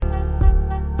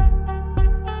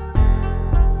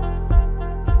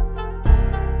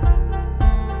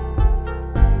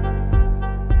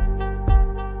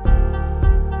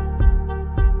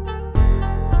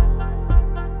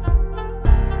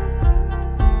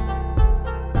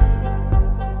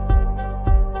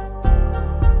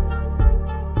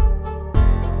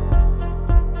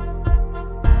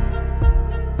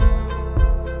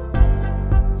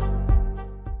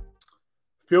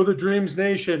Field of Dreams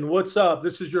Nation, what's up?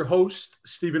 This is your host,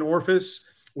 Stephen Orphis,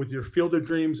 with your Field of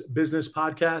Dreams business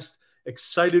podcast.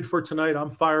 Excited for tonight. I'm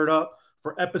fired up.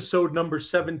 For episode number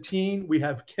 17, we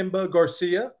have Kimba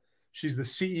Garcia. She's the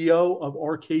CEO of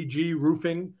RKG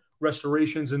Roofing,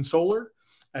 Restorations, and Solar,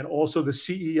 and also the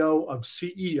CEO of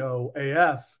CEO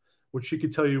AF, which she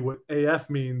could tell you what AF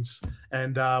means,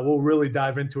 and we'll really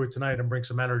dive into it tonight and bring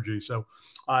some energy. So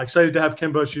excited to have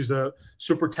Kimba. She's a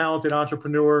super talented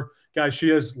entrepreneur. Guys, she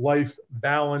has life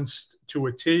balanced to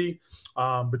a T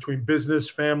between business,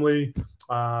 family,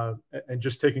 and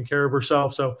just taking care of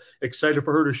herself. So excited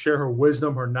for her to share her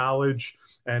wisdom, her knowledge,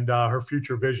 and her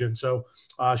future vision. So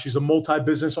she's a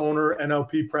multi-business owner,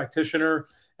 NLP practitioner,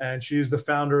 and she is the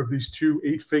founder of these two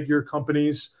 8-figure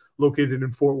companies located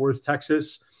in Fort Worth,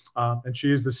 Texas. And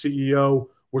she is the CEO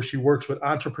where she works with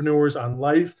entrepreneurs on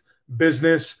life,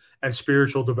 business, and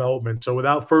spiritual development. So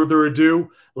without further ado,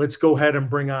 let's go ahead and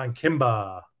bring on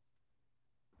Kimba.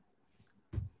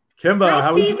 Kimba, Hi,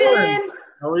 how are you doing?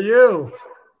 How are you?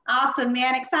 Awesome,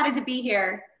 man. Excited to be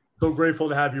here. So grateful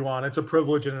to have you on. It's a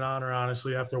privilege and an honor,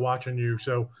 honestly, after watching you.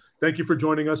 So thank you for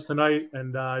joining us tonight.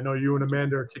 And I know you and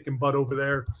Amanda are kicking butt over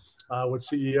there with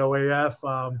CEO AF.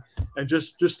 And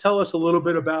just tell us a little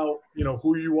bit about,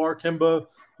 who you are, Kimba,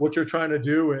 what you're trying to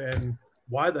do, and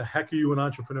why the heck are you an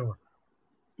entrepreneur?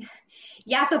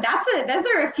 Yeah, so those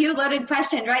are a few loaded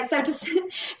questions, right? So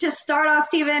to start off,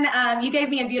 Stephen, you gave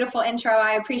me a beautiful intro.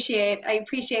 I appreciate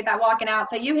that walking out.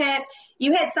 So you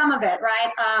hit some of it,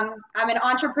 right? I'm an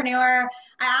entrepreneur.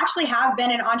 I actually have been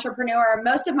an entrepreneur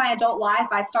most of my adult life.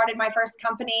 I started my first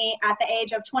company at the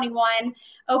age of 21,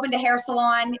 opened a hair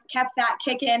salon, kept that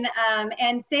kicking,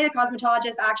 and stayed a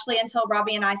cosmetologist actually until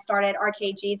Robbie and I started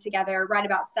RKG together right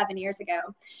about 7 years ago.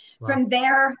 Wow. From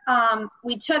there,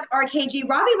 we took RKG.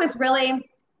 Robbie was really,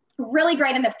 really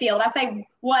great in the field. I say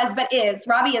was, but is.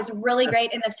 Robbie is really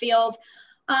great in the field.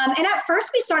 And at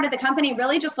first we started the company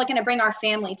really just looking to bring our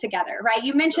family together, right?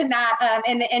 You mentioned that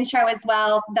in the intro as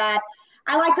well, that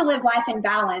I like to live life in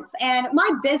balance. And my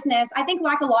business, I think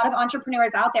like a lot of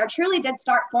entrepreneurs out there, truly did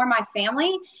start for my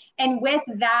family and with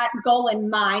that goal in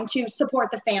mind to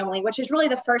support the family, which is really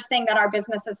the first thing that our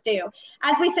businesses do.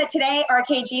 As we sit today,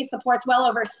 RKG supports well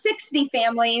over 60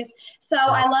 families. So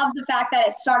I love the fact that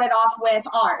it started off with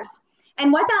ours.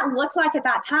 And what that looked like at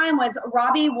that time was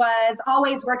Robbie was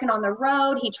always working on the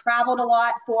road. He traveled a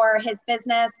lot for his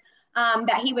business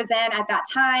that he was in at that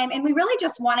time. And we really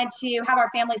just wanted to have our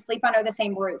family sleep under the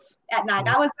same roof at night.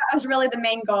 That was really the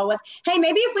main goal was, hey,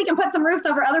 maybe if we can put some roofs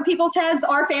over other people's heads,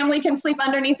 our family can sleep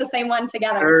underneath the same one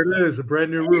together. There it is, a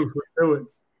brand new roof. Let's do it.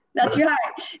 That's right.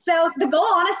 So the goal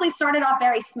honestly started off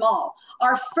very small.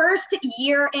 Our first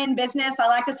year in business, I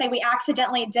like to say we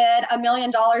accidentally did $1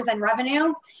 million in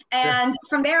revenue. And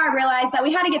from there, I realized that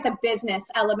we had to get the business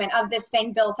element of this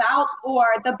thing built out, or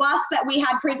the bus that we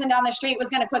had cruising down the street was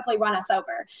going to quickly run us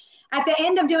over. At the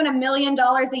end of doing $1 million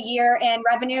a year in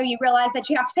revenue, you realize that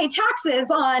you have to pay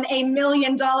taxes on $1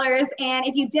 million. And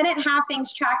if you didn't have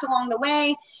things tracked along the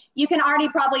way, you can already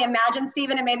probably imagine,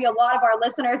 Stephen, and maybe a lot of our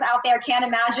listeners out there can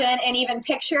imagine and even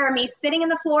picture me sitting in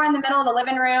the floor in the middle of the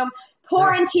living room,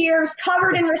 pouring tears,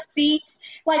 covered in receipts.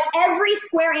 Like every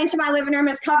square inch of my living room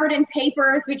is covered in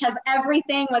papers because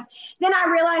everything was. Then I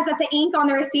realized that the ink on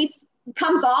the receipts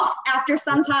comes off after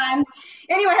some time.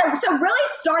 Anyway, so really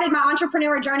started my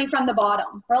entrepreneur journey from the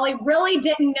bottom. Really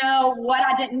didn't know what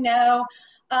I didn't know.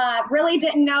 Really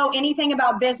didn't know anything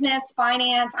about business,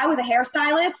 finance. I was a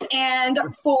hairstylist and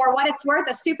for what it's worth,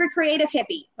 a super creative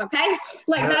hippie. Okay.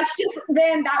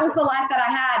 That was the life that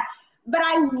I had. But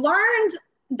I learned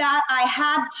that I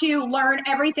had to learn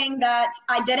everything that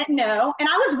I didn't know. And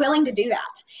I was willing to do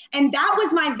that. And that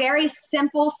was my very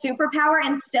simple superpower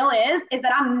and still is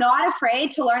that I'm not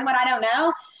afraid to learn what I don't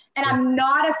know. And I'm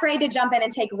not afraid to jump in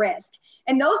and take risk.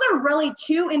 And those are really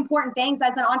two important things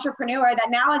as an entrepreneur that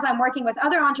now as I'm working with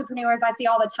other entrepreneurs, I see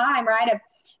all the time, right?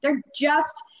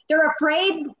 They're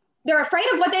afraid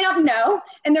of what they don't know,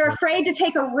 and they're afraid to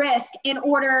take a risk in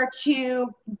order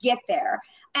to get there.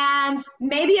 And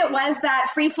maybe it was that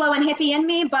free flow and hippie in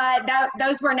me, but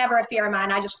those were never a fear of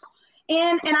mine. And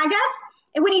I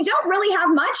guess when you don't really have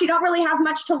much, you don't really have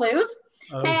much to lose.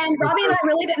 And Robbie and I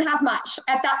really didn't have much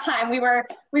at that time. We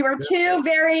were two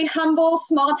very humble,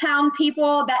 small town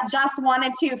people that just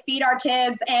wanted to feed our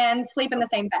kids and sleep in the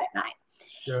same bed at night.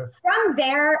 Yeah. From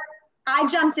there, I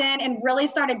jumped in and really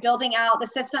started building out the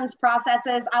systems,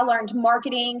 processes. I learned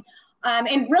marketing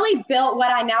and really built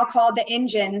what I now call the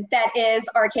engine that is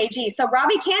RKG. So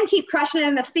Robbie can keep crushing it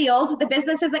in the field. The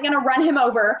business isn't going to run him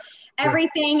over.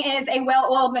 Everything is a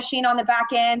well-oiled machine on the back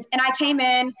end. And I came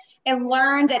in and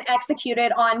learned and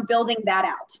executed on building that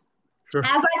out. Sure.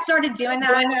 As I started doing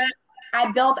that,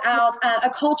 I built out a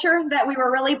culture that we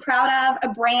were really proud of,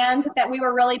 a brand that we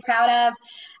were really proud of,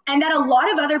 and that a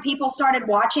lot of other people started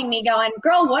watching me going,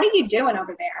 girl, what are you doing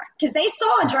over there? Because they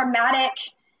saw a dramatic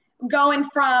going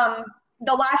from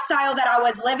the lifestyle that I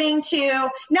was living to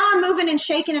now I'm moving and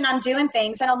shaking and I'm doing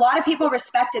things. And a lot of people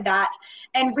respected that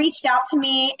and reached out to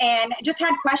me and just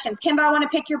had questions. Kimba, I want to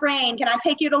pick your brain. Can I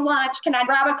take you to lunch? Can I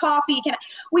grab a coffee?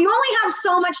 We only have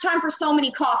so much time for so many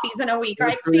coffees in a week,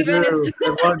 right, Stephen?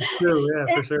 And lunch too,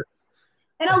 yeah, for sure.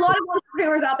 And a lot of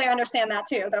entrepreneurs out there understand that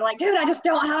too. They're like, dude, I just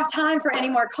don't have time for any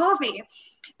more coffee.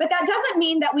 But that doesn't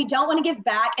mean that we don't want to give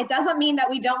back. It doesn't mean that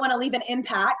we don't want to leave an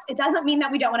impact. It doesn't mean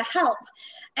that we don't want to help.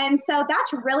 And so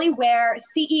that's really where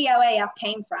CEO AF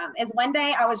came from, is one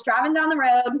day I was driving down the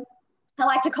road. I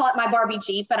like to call it my Barbie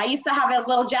Jeep, but I used to have a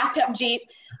little jacked up Jeep.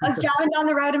 I was driving down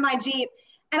the road in my Jeep,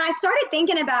 and I started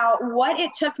thinking about what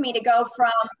it took me to go from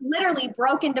literally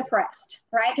broke and depressed,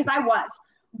 right? Because I was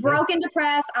broke and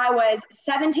depressed. I was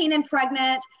 17 and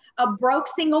pregnant, a broke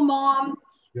single mom.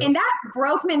 Yep. And that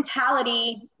broke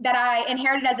mentality that I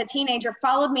inherited as a teenager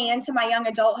followed me into my young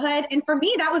adulthood. And for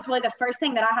me, that was really the first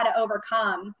thing that I had to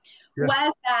overcome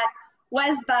was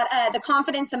that the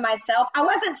confidence in myself. I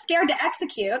wasn't scared to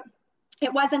execute.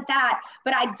 It wasn't that,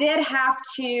 but I did have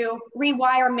to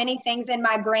rewire many things in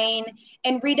my brain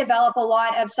and redevelop a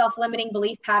lot of self-limiting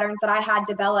belief patterns that I had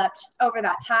developed over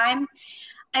that time.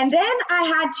 And then I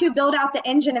had to build out the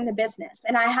engine in the business,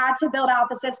 and I had to build out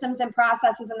the systems and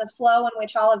processes and the flow in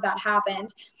which all of that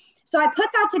happened. So I put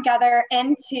that together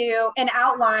into an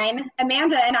outline.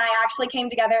 Amanda and I actually came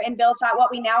together and built out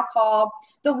what we now call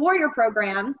the Warrior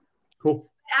Program. Cool.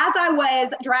 As I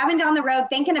was driving down the road,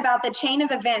 thinking about the chain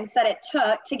of events that it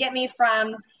took to get me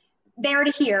from there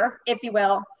to here, if you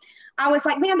will, I was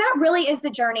like, man, that really is the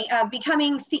journey of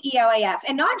becoming CEO AF,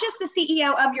 and not just the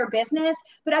CEO of your business,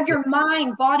 but of your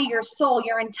mind, body, your soul,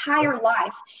 your entire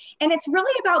life. And it's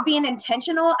really about being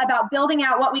intentional about building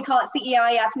out what we call at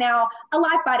CEO AF now, a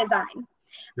life by design.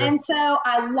 Yeah. And so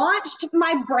I launched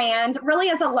my brand really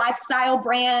as a lifestyle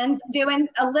brand, doing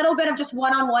a little bit of just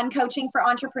one-on-one coaching for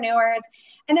entrepreneurs.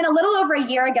 And then a little over a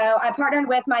year ago, I partnered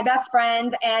with my best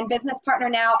friend and business partner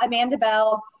now, Amanda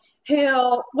Bell,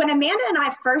 who, when Amanda and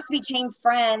I first became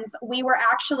friends, we were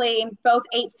actually both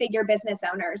 8-figure business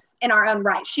owners in our own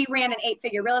right. She ran an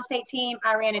 8-figure real estate team.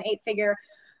 I ran an 8-figure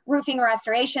roofing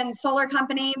restoration solar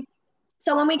company.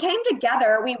 So when we came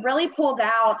together, we really pulled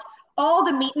out all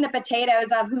the meat and the potatoes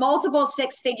of multiple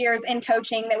 6 figures in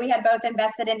coaching that we had both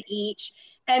invested in each,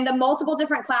 and the multiple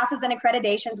different classes and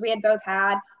accreditations we had both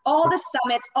had, all the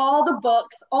summits, all the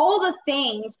books, all the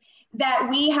things that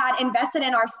we had invested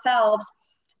in ourselves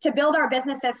to build our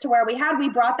businesses to where we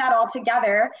brought that all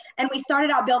together, and we started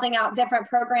out building out different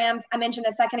programs. I mentioned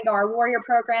a second ago, our Warrior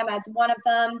Program as one of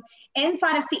them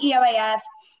inside of CEO AF.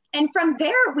 And from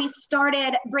there, we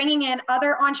started bringing in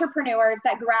other entrepreneurs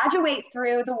that graduate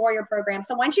through the Warrior Program.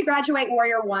 So once you graduate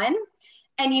Warrior 1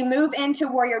 and you move into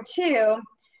Warrior 2,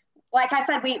 like I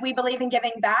said, we believe in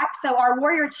giving back. So our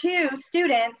Warrior 2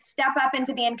 students step up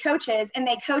into being coaches, and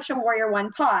they coach a Warrior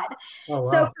 1 pod. Oh, wow.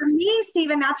 So for me,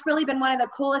 Stephen, that's really been one of the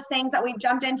coolest things that we've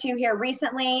jumped into here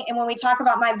recently. And when we talk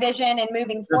about my vision and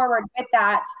moving forward with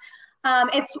that,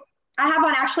 I have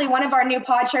on actually one of our new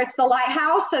pod shirts, the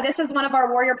Lighthouse. So this is one of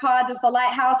our Warrior pods, is the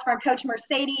Lighthouse from Coach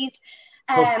Mercedes.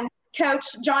 Coach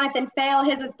Jonathan Fail,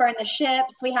 his is Burn the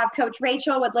Ships. We have Coach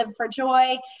Rachel with Live for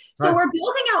Joy. So we're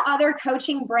building out other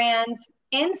coaching brands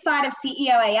inside of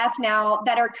CEO AF now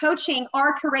that are coaching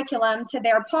our curriculum to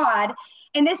their pod.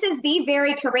 And this is the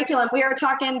very curriculum. We were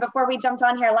talking before we jumped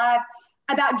on here live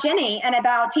about Jenny and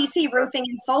about TC Roofing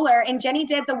and Solar. And Jenny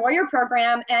did the Warrior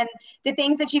Program, and the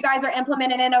things that you guys are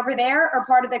implementing in over there are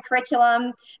part of the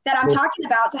curriculum that I'm talking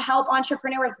about to help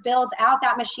entrepreneurs build out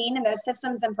that machine and those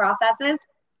systems and processes.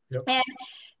 Yep. And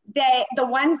the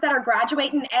ones that are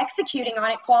graduating, executing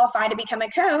on it, qualify to become a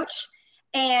coach.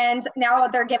 And now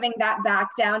they're giving that back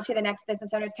down to the next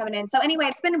business owners coming in. So anyway,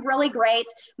 it's been really great.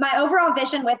 My overall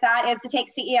vision with that is to take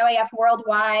CEO AF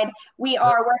worldwide. We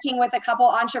are working with a couple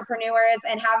entrepreneurs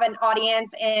and have an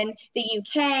audience in the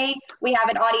UK. We have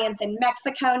an audience in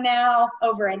Mexico now,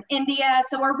 over in India.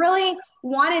 So we're really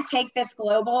want to take this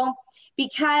global,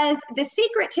 because the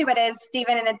secret to it is,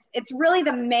 Stephen, and it's really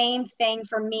the main thing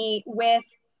for me with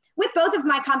both of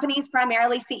my companies,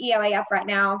 primarily CEO AF right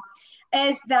now,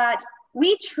 is that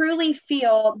we truly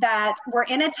feel that we're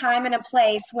in a time and a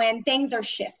place when things are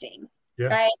shifting,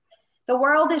 right? The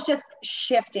world is just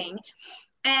shifting.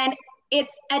 And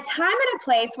it's a time and a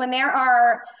place when there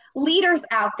are leaders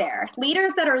out there,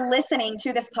 leaders that are listening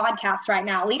to this podcast right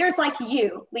now, leaders like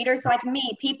you, leaders like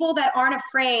me, people that aren't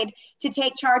afraid to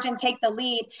take charge and take the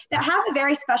lead, that have a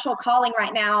very special calling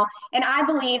right now. And I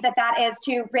believe that that is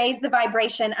to raise the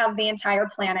vibration of the entire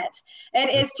planet. It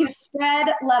is to spread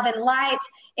love and light.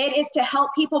 It is to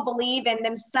help people believe in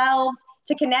themselves,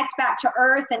 to connect back to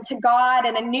earth and to God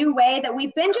in a new way that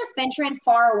we've been just venturing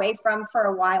far away from for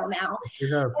a while now.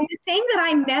 And the thing that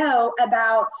I know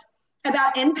about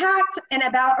impact and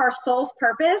about our soul's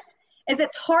purpose is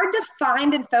it's hard to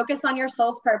find and focus on your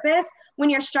soul's purpose when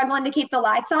you're struggling to keep the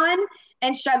lights on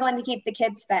and struggling to keep the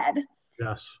kids fed.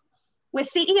 Yes. With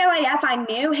CEOAF, I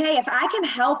knew, hey, if I can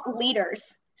help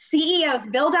leaders, CEOs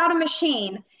build out a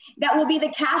machine that will be the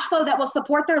cash flow that will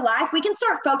support their life, we can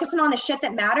start focusing on the shit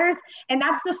that matters. And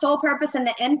that's the soul purpose and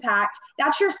the impact.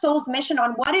 That's your soul's mission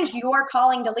on what is your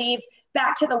calling to leave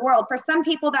back to the world. For some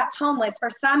people, that's homeless. For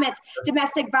some, it's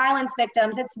domestic violence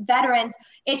victims, it's veterans,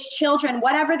 it's children,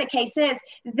 whatever the case is.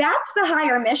 That's the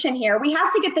higher mission here. We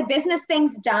have to get the business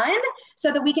things done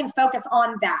so that we can focus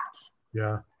on that.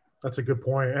 Yeah, that's a good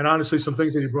point. And honestly, some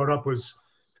things that you brought up was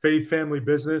faith, family,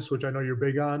 business, which I know you're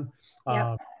big on.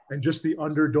 Yep. And just the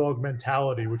underdog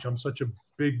mentality, which I'm such a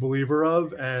big believer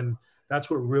of. And that's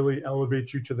what really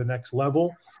elevates you to the next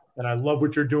level. And I love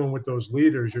what you're doing with those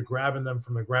leaders. You're grabbing them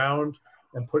from the ground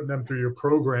and putting them through your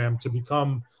program to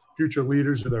become future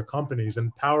leaders of their companies.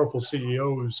 And powerful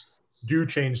CEOs do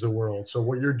change the world. So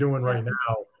what you're doing right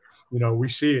now, we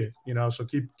see it, so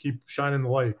keep shining the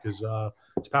light because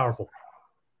it's powerful.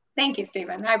 Thank you,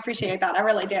 Stephen. I appreciate that. I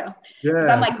really do. Yeah.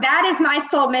 I'm like, that is my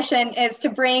soul mission, is to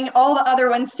bring all the other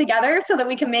ones together so that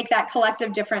we can make that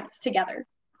collective difference together.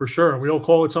 For sure. We all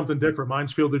call it something different.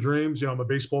 Mine's Field of Dreams. I'm a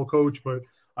baseball coach, but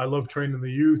I love training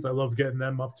the youth. I love getting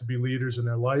them up to be leaders in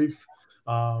their life.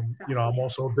 I'm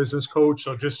also a business coach.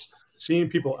 So just seeing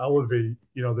people elevate,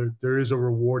 there is a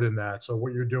reward in that. So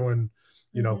what you're doing,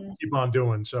 keep on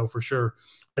doing. So for sure.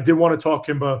 I did want to talk,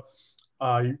 Kimba.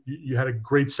 You had a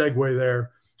great segue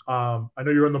there. I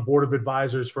know you're on the board of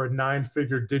advisors for a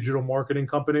 9-figure digital marketing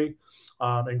company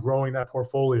and growing that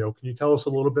portfolio. Can you tell us a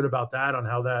little bit about that, on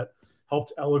how that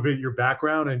helped elevate your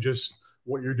background and just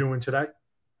what you're doing today?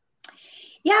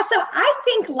 Yeah, so I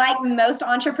think like most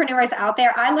entrepreneurs out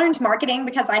there, I learned marketing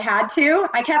because I had to.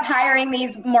 I kept hiring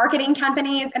these marketing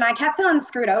companies and I kept feeling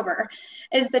screwed over,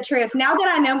 is the truth. Now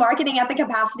that I know marketing at the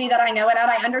capacity that I know it at,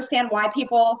 I understand why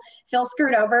people feel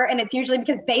screwed over. And it's usually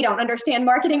because they don't understand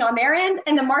marketing on their end,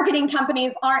 and the marketing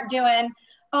companies aren't doing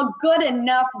a good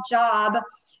enough job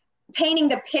painting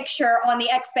the picture on the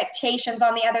expectations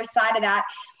on the other side of that,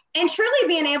 and truly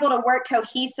being able to work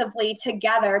cohesively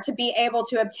together to be able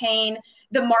to obtain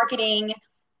the marketing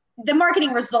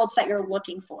results that you're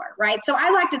looking for, right? So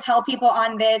I like to tell people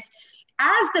on this,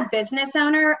 as the business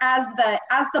owner, as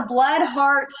the blood,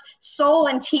 heart, soul,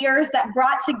 and tears that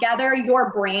brought together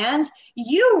your brand,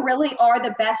 you really are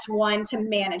the best one to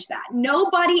manage that.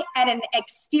 Nobody at an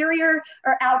exterior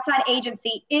or outside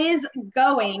agency is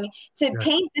going to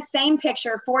paint the same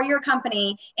picture for your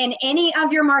company in any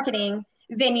of your marketing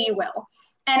than you will.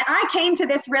 And I came to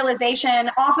this realization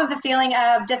off of the feeling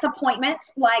of disappointment,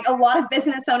 like a lot of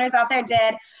business owners out there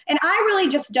did. And I really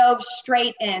just dove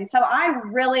straight in. So I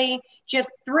really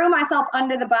just threw myself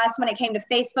under the bus when it came to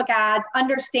Facebook ads,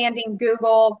 understanding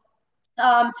Google,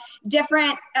 other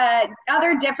different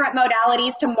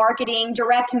modalities to marketing,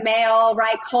 direct mail,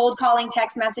 right? Cold calling,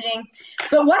 text messaging.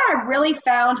 But what I really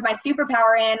found my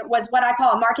superpower in was what I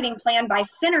call a marketing plan by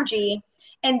synergy.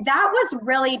 And that was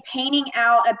really painting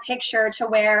out a picture to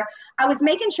where I was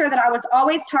making sure that I was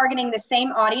always targeting the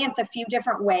same audience a few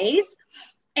different ways,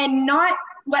 and not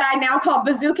what I now call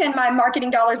bazooking my marketing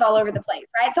dollars all over the place,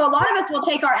 right? So a lot of us will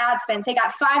take our ad spend, say,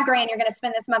 got $5,000 you're going to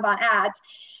spend this month on ads.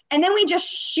 And then we just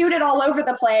shoot it all over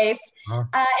the place.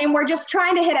 And we're just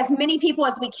trying to hit as many people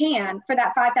as we can for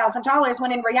that $5,000,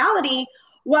 when in reality,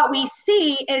 what we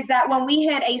see is that when we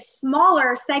hit a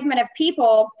smaller segment of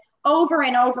people over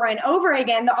and over and over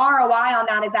again, the ROI on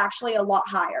that is actually a lot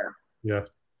higher. Yeah.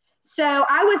 So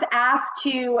I was asked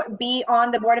to be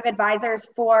on the board of advisors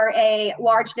for a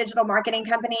large digital marketing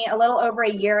company a little over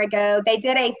a year ago. They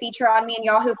did a feature on me in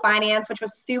Yahoo Finance, which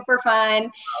was super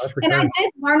fun. And I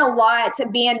did learn a lot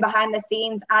being behind the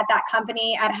scenes at that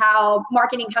company, at how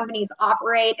marketing companies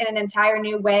operate in an entire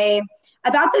new way,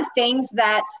 about the things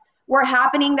that were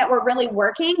happening that were really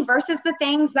working versus the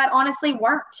things that honestly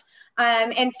weren't.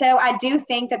 And so I do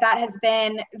think that has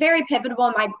been very pivotal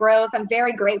in my growth. I'm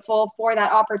very grateful for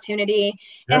that opportunity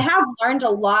and have learned a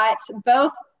lot,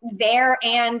 both there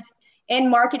and in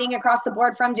marketing across the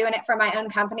board from doing it for my own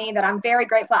company that I'm very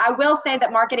grateful. I will say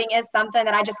that marketing is something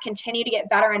that I just continue to get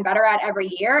better and better at every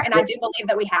year. And I do believe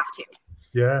that we have to.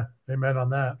 Yeah, amen on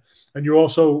that. And you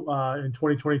also, in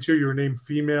 2022, you were named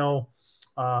Female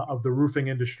of the Roofing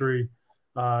Industry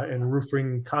in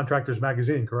Roofing Contractors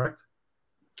Magazine, correct?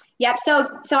 Yep. So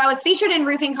I was featured in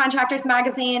Roofing Contractors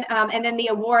Magazine, and then the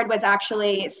award was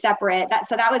actually separate.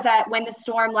 So that was at Win the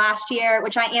Storm last year,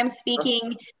 which I am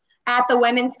speaking at the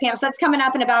women's panel. So that's coming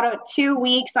up in about 2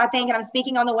 weeks, I think, and I'm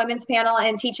speaking on the women's panel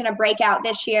and teaching a breakout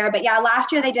this year. But yeah,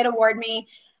 last year they did award me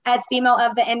as Female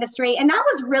of the Industry, and that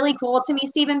was really cool to me,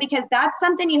 Stephen, because that's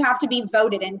something you have to be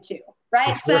voted into,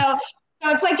 right? Sure. So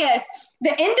it's like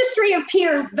the industry of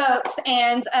peers votes,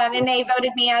 and they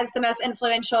voted me as the most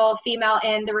influential female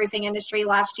in the roofing industry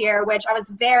last year, which I was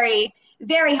very,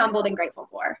 very humbled and grateful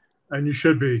for. And you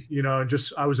should be,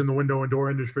 I was in the window and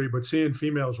door industry, but seeing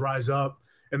females rise up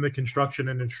in the construction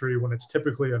industry when it's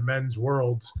typically a men's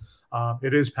world,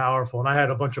 it is powerful. And I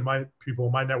had a bunch of my people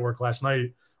in my network last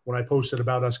night when I posted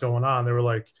about us going on. They were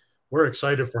like, we're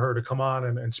excited for her to come on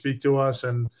and speak to us,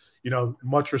 and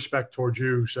much respect towards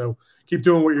you. So keep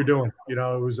doing what you're doing. It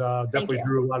was definitely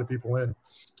drew a lot of people in,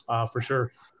 for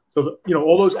sure. So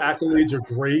all those accolades are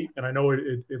great, and I know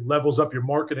it levels up your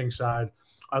marketing side.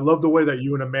 I love the way that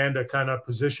you and Amanda kind of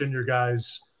position your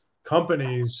guys'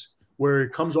 companies where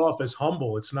it comes off as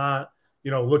humble. It's not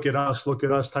look at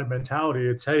us type mentality.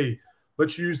 It's, hey,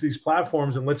 let's use these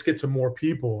platforms and let's get to more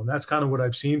people. And that's kind of what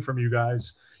I've seen from you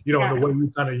guys, the way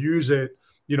you kind of use it,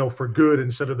 for good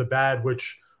instead of the bad,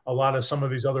 which a lot of some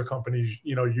of these other companies,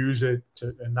 use it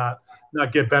to and not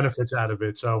get benefits out of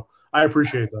it. So I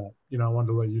appreciate that. I wanted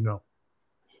to let you know.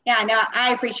 Yeah, no,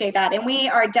 I appreciate that. And we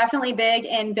are definitely big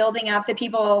in building up the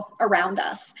people around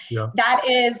us. Yeah. That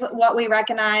is what we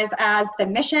recognize as the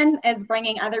mission, is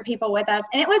bringing other people with us.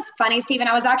 And it was funny, Stephen,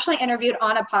 I was actually interviewed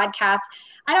on a podcast.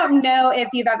 I don't know if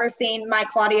you've ever seen Mike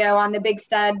Claudio on the Big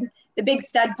Stud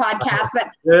podcast,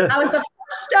 but I was the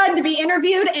first stud to be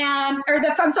interviewed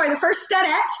the first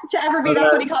studette to ever be,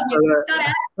 that's what he called me,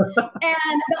 studette.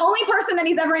 And the only person that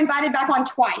he's ever invited back on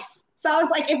twice. So I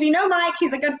was like, if you know Mike,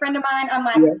 he's a good friend of mine. I'm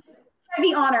like,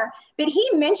 heavy honor. But he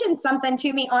mentioned something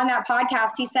to me on that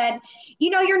podcast. He said,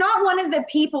 you're not one of the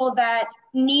people that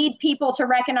need people to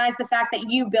recognize the fact that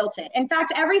you built it. In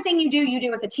fact, everything you do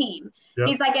with a team. Yep.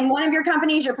 He's like, in one of your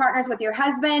companies, you're partners with your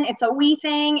husband. It's a we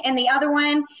thing. And the other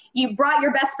one, you brought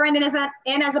your best friend in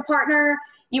as a partner.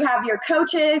 You have your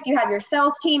coaches, you have your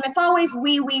sales team. It's always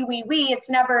we. It's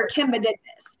never Kimba did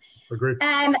this. Agreed.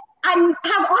 And I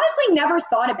have honestly never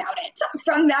thought about it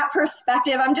from that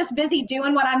perspective. I'm just busy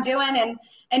doing what I'm doing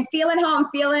and feeling how I'm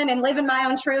feeling and living my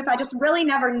own truth. I just really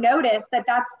never noticed that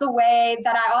that's the way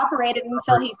that I operated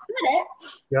until he said it.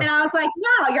 Yeah. And I was like,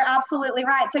 no, you're absolutely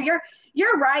right. So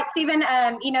you're right, Stephen.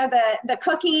 The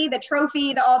cookie, the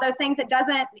trophy, all those things,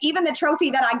 even the trophy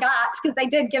that I got, because they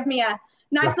did give me a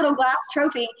nice little glass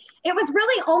trophy. It was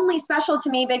really only special to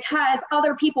me because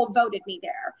other people voted me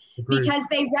there. Agreed. Because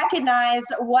they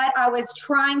recognized what I was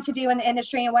trying to do in the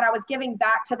industry and what I was giving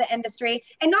back to the industry.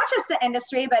 And not just the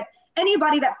industry, but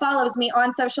anybody that follows me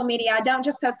on social media. I don't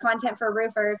just post content for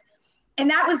roofers. And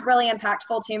that was really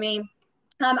impactful to me.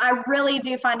 I really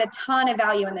do find a ton of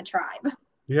value in the tribe.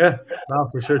 Yeah, no,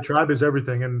 for sure. Tribe is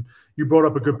everything. And you brought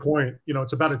up a good point.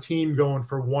 It's about a team going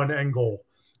for one end goal.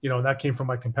 And that came from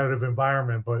my competitive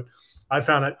environment. But I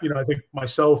found that, I think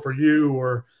myself or you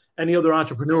or any other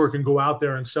entrepreneur can go out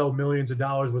there and sell millions of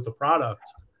dollars worth of product.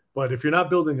 But if you're not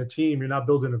building a team, you're not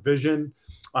building a vision,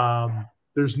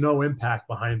 there's no impact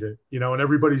behind it, and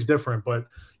everybody's different. But,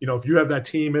 if you have that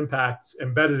team impact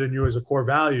embedded in you as a core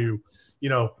value,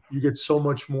 you get so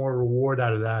much more reward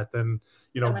out of that than,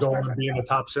 going and being a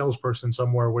top salesperson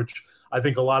somewhere, which I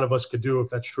think a lot of us could do if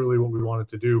that's truly what we wanted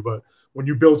to do. But when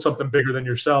you build something bigger than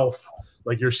yourself,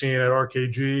 like you're seeing at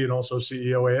RKG and also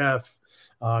CEOAF,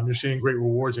 you're seeing great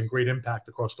rewards and great impact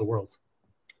across the world.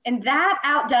 And that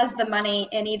outdoes the money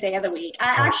any day of the week.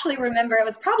 I actually remember it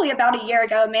was probably about a year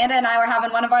ago. Amanda and I were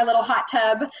having one of our little hot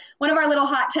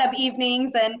tub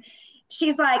evenings. And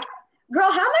she's like,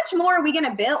 girl, how much more are we going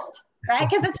to build? Right?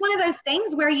 Because it's one of those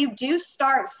things where you do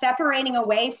start separating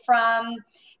away from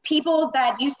people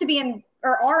that used to be in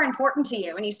or are important to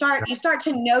you. And you start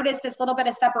to notice this little bit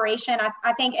of separation.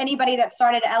 I think anybody that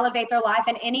started to elevate their life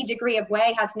in any degree of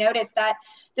way has noticed that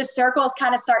the circles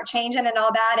kind of start changing and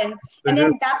all that. And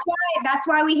then that's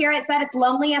why we hear it said it's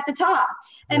lonely at the top.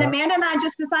 And Amanda and I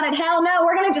just decided, hell no,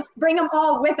 we're going to just bring them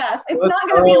all with us. It's not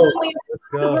going to be lonely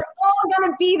because we're all going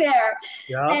to be there.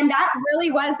 Yeah. And that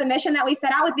really was the mission that we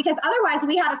set out with, because otherwise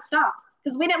we had to stop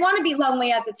because we didn't want to be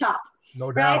lonely at the top. No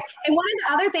right? doubt. And one of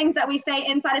the other things that we say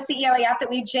inside of CEOAF that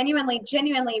we genuinely,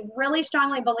 really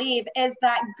strongly believe is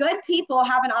that good people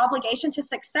have an obligation to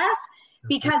success,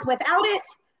 because without it,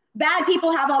 bad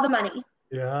people have all the money.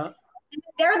 Yeah.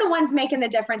 They're the ones making the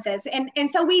differences.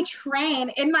 And so we train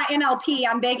in my NLP,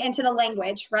 I'm big into the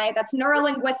language, right? That's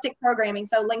neuro-linguistic programming.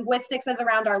 So linguistics is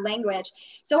around our language.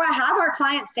 So I have our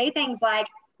clients say things like,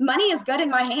 money is good in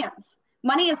my hands.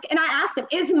 Money is, and I asked them,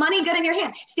 is money good in your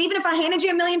hand? Stephen, if I handed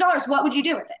you $1 million, what would you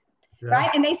do with it? Yeah. Right?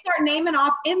 And they start naming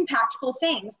off impactful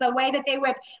things, the way that they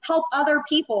would help other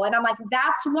people. And I'm like,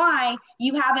 that's why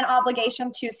you have an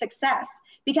obligation to success,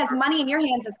 because money in your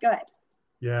hands is good.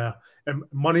 Yeah. And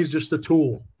money's just a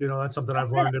tool. That's something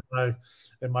I've learned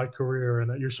in my career.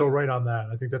 And you're so right on that.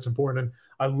 I think that's important. And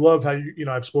I love how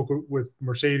I've spoken with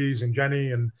Mercedes and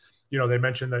Jenny, and, they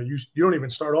mentioned that you don't even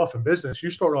start off in business.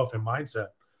 You start off in mindset,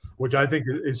 which I think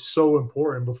is so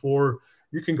important. Before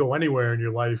you can go anywhere in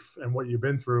your life and what you've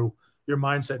been through, your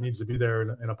mindset needs to be there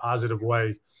in a positive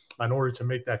way in order to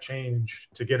make that change,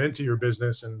 to get into your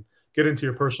business and get into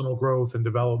your personal growth and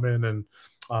development. And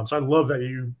so I love that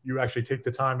you actually take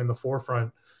the time in the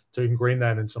forefront to ingrain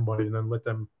that in somebody and then let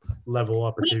them level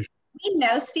up occasionally. We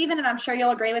know, Stephen, and I'm sure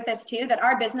you'll agree with this too, that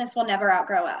our business will never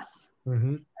outgrow us.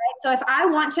 Mm-hmm. Right? So if I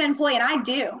want to employ, and I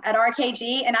do at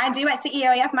RKG and I do at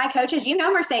CEOAF, my coaches,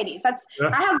 Mercedes, I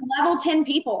have level 10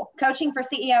 people coaching for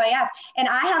CEOAF, and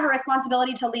I have a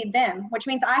responsibility to lead them, which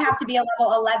means I have to be a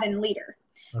level 11 leader,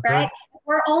 right? If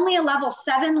we're only a level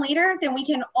 7 leader, then we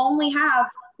can only have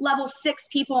level 6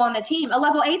 people on the team. A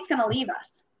level 8 is going to leave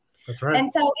us. That's right.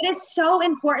 And so it is so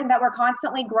important that we're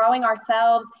constantly growing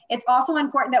ourselves. It's also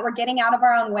important that we're getting out of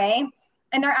our own way.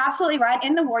 And they're absolutely right.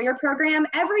 In the Warrior Program,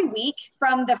 every week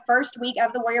from the first week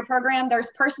of the Warrior Program, there's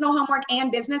personal homework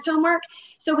and business homework.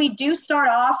 So we do start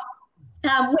off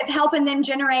with helping them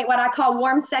generate what I call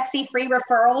warm, sexy, free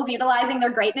referrals, utilizing their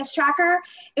greatness tracker.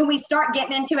 And we start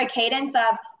getting into a cadence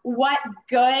of what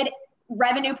good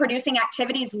revenue producing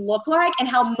activities look like and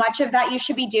how much of that you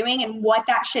should be doing and what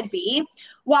that should be,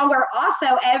 while we're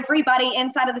also, everybody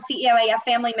inside of the CEOAF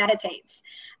family meditates.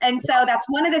 And so that's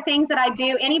one of the things that I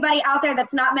do. Anybody out there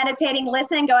that's not meditating,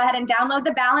 listen, go ahead and download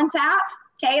the Balance app.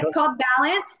 Okay, it's called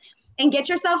Balance, and get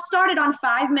yourself started on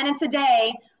 5 minutes a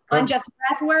day on just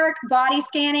breath work, body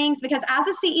scannings, because as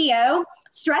a CEO,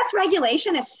 stress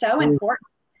regulation is so important.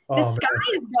 The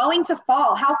sky is going to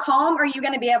fall. How calm are you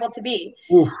going to be able to be?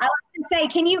 Oof. I like to say,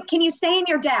 can you stay in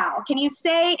your Tao? Can you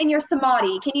stay in your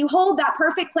Samadhi? Can you hold that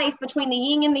perfect place between the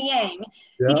yin and the yang?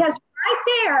 Yeah. Because right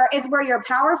there is where you're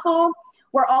powerful,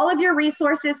 where all of your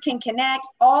resources can connect,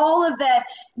 all of the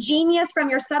genius from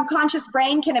your subconscious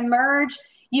brain can emerge.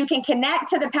 You can connect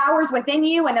to the powers within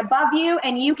you and above you,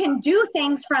 and you can do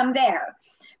things from there.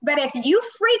 But if you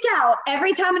freak out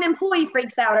every time an employee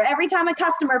freaks out, or every time a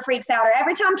customer freaks out, or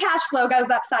every time cash flow goes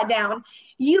upside down,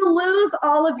 you lose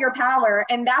all of your power.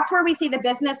 And that's where we see the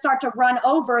business start to run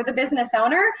over the business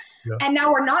owner. Yeah. And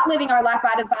now we're not living our life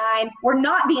by design. We're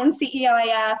not being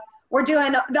CEOAF. We're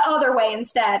doing the other way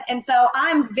instead. And so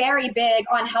I'm very big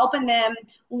on helping them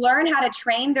learn how to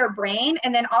train their brain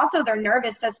and then also their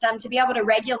nervous system to be able to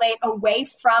regulate away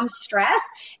from stress.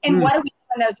 And what do we do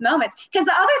in those moments? Because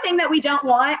the other thing that we don't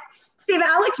want, Stephen,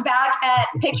 I looked back at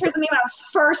pictures of me when I was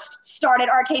first started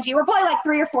RKG. We're probably like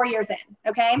 3 or 4 years in,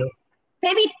 okay?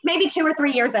 Yep. Maybe 2 or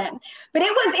 3 years in. But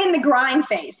it was in the grind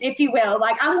phase, if you will.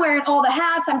 Like, I'm wearing all the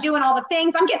hats. I'm doing all the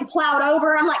things. I'm getting plowed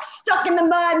over. I'm like stuck in the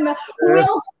mud and the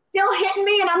wheels still hitting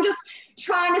me, and I'm just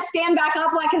trying to stand back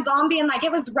up like a zombie, and like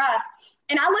it was rough.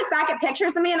 And I look back at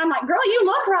pictures of me and I'm like, girl, you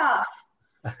look rough.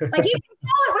 Like, you can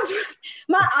tell it was,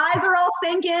 my eyes are all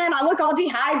sinking. I look all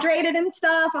dehydrated and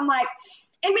stuff. I'm like,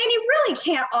 and man, you really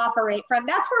can't operate from,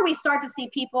 that's where we start to see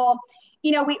people,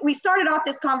 we started off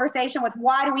this conversation with,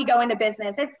 why do we go into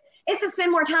business? It's to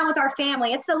spend more time with our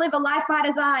family. It's to live a life by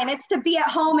design. It's to be at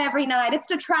home every night. It's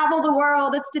to travel the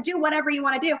world. It's to do whatever you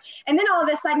want to do. And then all of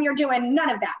a sudden you're doing none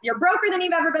of that. You're broker than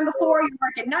you've ever been before. You're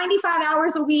working 95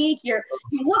 hours a week. You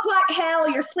look like hell.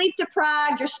 You're sleep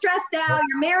deprived. You're stressed out.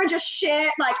 Your marriage is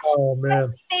shit. Like,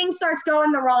 everything starts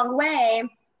going the wrong way.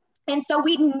 And so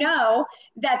we know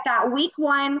that week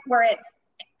one where it's,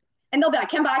 and they'll be like,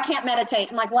 Kimba, I can't meditate.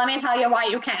 I'm like, let me tell you why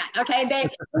you can't. Okay.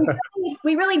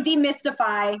 We really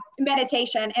demystify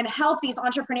meditation and help these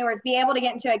entrepreneurs be able to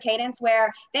get into a cadence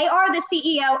where they are the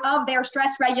CEO of their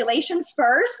stress regulation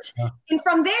first. Yeah. And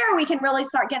from there, we can really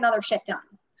start getting other shit done.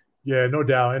 Yeah, no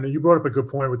doubt. And you brought up a good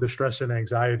point with the stress and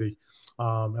anxiety.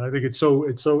 And I think it's so,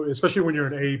 especially when you're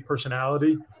an A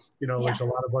personality, like a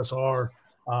lot of us are,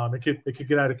 it could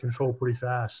get out of control pretty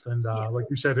fast. And like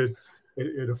you said,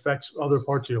 it affects other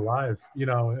parts of your life,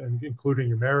 and including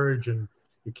your marriage and,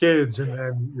 your kids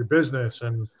and your business.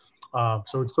 And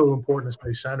so it's so important to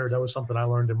stay centered. That was something I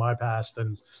learned in my past,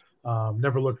 and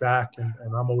never look back. And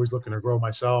I'm always looking to grow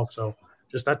myself. So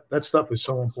just that stuff is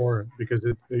so important because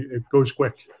it goes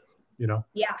quick, you know.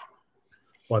 Yeah.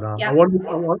 But Yeah.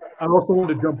 I also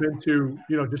wanted to jump into,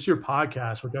 just your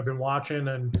podcast, which I've been watching,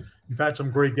 and you've had some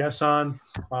great guests on.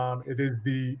 It is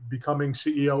the Becoming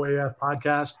CEO AF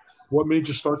podcast. What made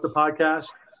you start the podcast?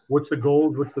 What's the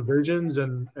goals? What's the visions?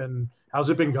 And how's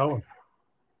it been going?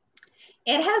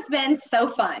 It has been so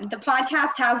fun. The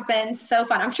podcast has been so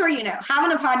fun. I'm sure you know,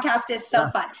 having a podcast is so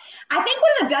fun. I think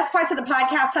one of the best parts of the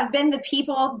podcast have been the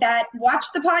people that watch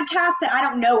the podcast that I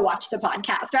don't know watch the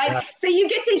podcast, right? Yeah. So you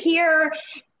get to hear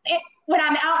it when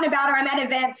I'm out and about or I'm at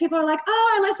events. People are like,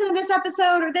 oh, I listened to this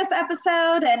episode or this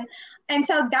episode. And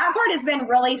so that part has been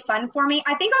really fun for me.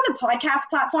 I think on the podcast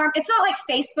platform, it's not like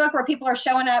Facebook where people are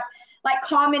showing up like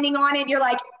commenting on it. You're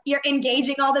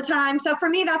engaging all the time. So for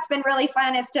me, that's been really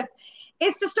fun is to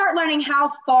start learning how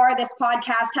far this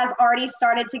podcast has already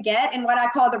started to get and what I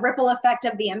call the ripple effect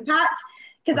of the impact,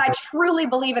 because I truly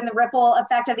believe in the ripple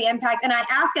effect of the impact. And I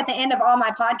ask at the end of all my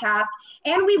podcasts,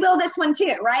 and we will this one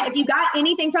too, right? If you got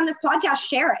anything from this podcast,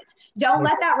 share it. Don't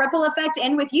let that ripple effect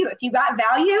end with you. If you got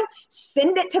value,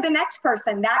 send it to the next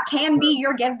person. That can be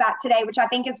your give back today, which I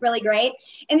think is really great.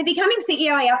 And the Becoming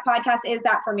CEO AF podcast is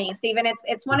that for me, Stephen.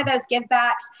 It's one of those give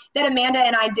backs that Amanda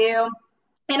and I do.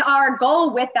 And our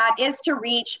goal with that is to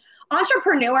reach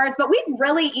entrepreneurs, but we've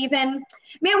really we got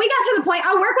to the point,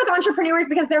 I work with entrepreneurs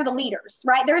because they're the leaders,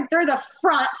 right? They're the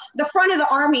front of the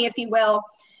army, if you will.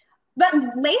 But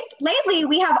lately,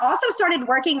 we have also started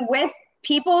working with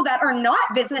people that are not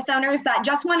business owners that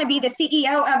just want to be the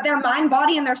CEO of their mind,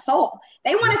 body, and their soul.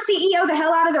 They want to CEO the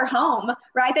hell out of their home,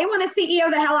 right? They want to CEO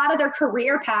the hell out of their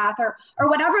career path or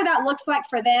whatever that looks like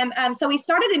for them. So we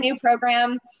started a new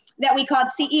program that we called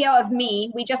CEO of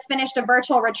Me. We just finished a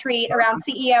virtual retreat around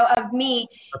CEO of Me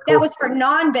that was for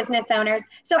non-business owners.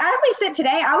 So as we sit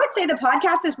today, I would say the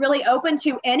podcast is really open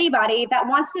to anybody that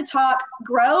wants to talk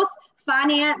growth,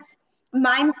 finance,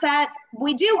 mindset.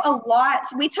 We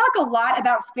talk a lot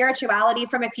about spirituality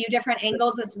from a few different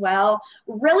angles as well,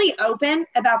 really open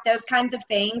about those kinds of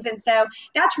things. And so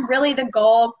that's really the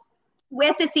goal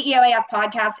with the CEO AF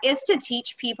podcast, is to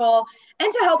teach people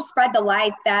and to help spread the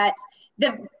light that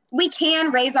we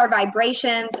can raise our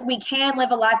vibrations. We can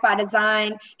live a life by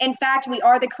design. In fact, we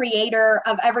are the creator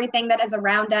of everything that is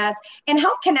around us, and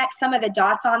help connect some of the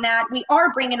dots on that. We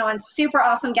are bringing on super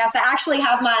awesome guests. I actually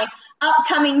have my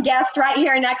upcoming guest right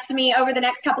here next to me over the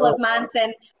next couple of months.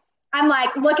 And I'm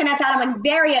like looking at that. I'm like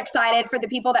very excited for the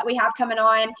people that we have coming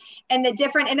on and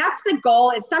and that's the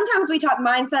goal. Is sometimes we talk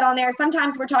mindset on there.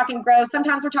 Sometimes we're talking growth.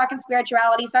 Sometimes we're talking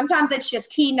spirituality. Sometimes it's just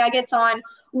key nuggets on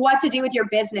what to do with your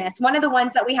business. One of the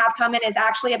ones that we have coming is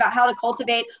actually about how to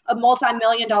cultivate a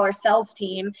multi-million-dollar sales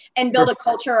team and build a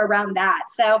culture around that.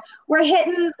 So we're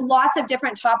hitting lots of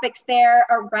different topics there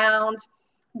around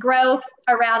growth,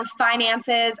 around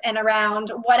finances, and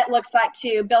around what it looks like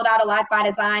to build out a life by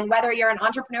design, whether you're an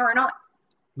entrepreneur or not.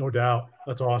 No doubt.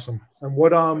 That's awesome. And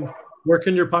where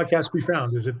can your podcast be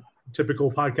found? Is it typical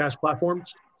podcast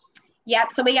platforms?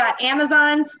 Yep. So we got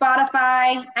Amazon,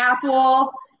 Spotify,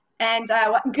 Apple, and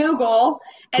Google.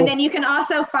 And then you can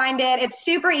also find it. It's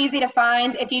super easy to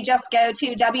find if you just go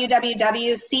to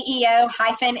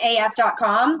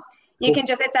www.ceo-af.com. You can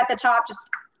it's at the top, just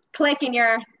click in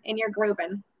your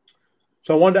grouping.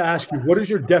 So I wanted to ask you, what is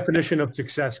your definition of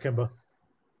success, Kimba?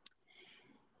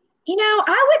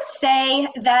 I would say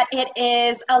that it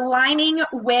is aligning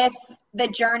with the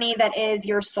journey that is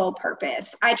your soul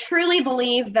purpose. I truly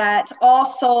believe that all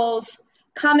souls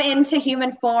come into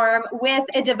human form with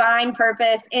a divine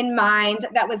purpose in mind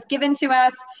that was given to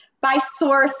us by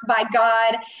source, by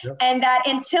God. Yep. And that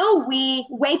until we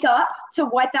wake up to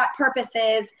what that purpose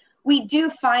is, we do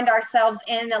find ourselves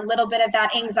in a little bit of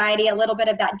that anxiety, a little bit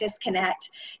of that disconnect.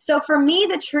 So for me,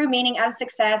 the true meaning of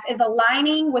success is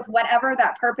aligning with whatever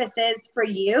that purpose is for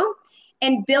you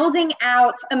and building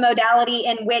out a modality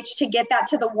in which to get that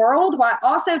to the world while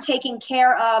also taking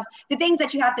care of the things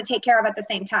that you have to take care of at the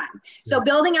same time. So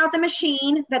building out the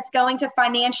machine that's going to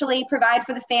financially provide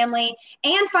for the family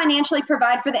and financially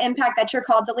provide for the impact that you're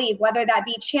called to leave, whether that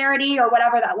be charity or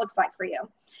whatever that looks like for you.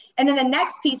 And then the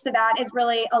next piece of that is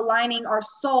really aligning our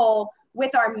soul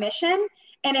with our mission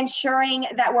and ensuring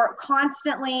that we're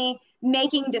constantly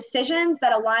making decisions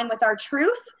that align with our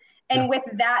truth and with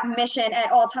that mission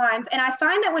at all times. And I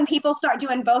find that when people start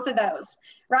doing both of those,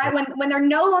 right, when they're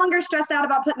no longer stressed out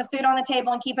about putting the food on the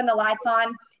table and keeping the lights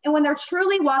on, and when they're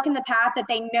truly walking the path that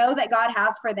they know that God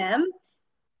has for them,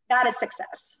 that is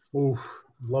success. Oof,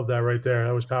 Love that right there.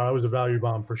 That was power. That was a value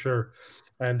bomb for sure.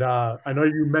 And I know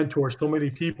you mentor so many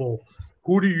people.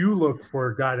 Who do you look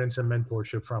for guidance and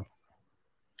mentorship from?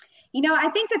 I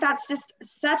think that that's just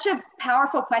such a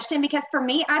powerful question, because for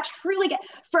me, I truly get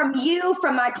from you,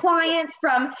 from my clients,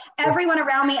 from everyone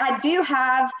around me. I do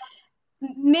have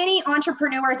many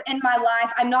entrepreneurs in my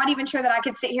life. I'm not even sure that I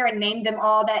could sit here and name them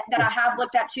all that I have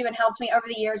looked up to and helped me over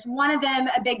the years. One of them,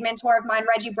 a big mentor of mine,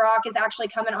 Reggie Brock, is actually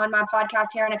coming on my podcast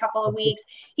here in a couple of weeks.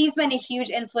 He's been a huge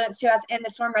influence to us in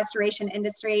the storm restoration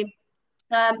industry.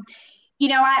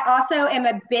 I also am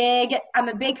I'm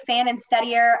a big fan and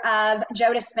studier of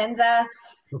Joe Dispenza.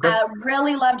 Okay.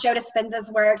 Really love Joe Dispenza's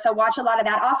work, so watch a lot of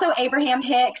that. Also, Abraham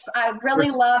Hicks. I really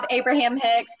love Abraham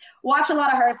Hicks. Watch a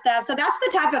lot of her stuff. So that's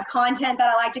the type of content that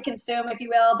I like to consume, if you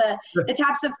will, the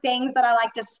types of things that I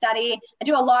like to study. I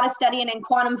do a lot of studying in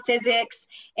quantum physics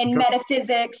and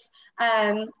metaphysics,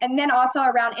 and then also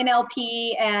around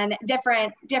NLP and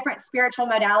different spiritual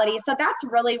modalities. So that's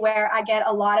really where I get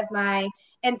a lot of my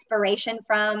inspiration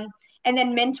from. And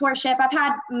then mentorship. I've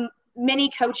had many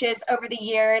coaches over the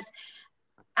years.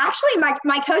 Actually,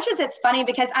 my coaches, it's funny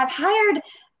because I've hired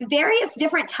various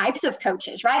different types of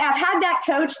coaches, right? I've had that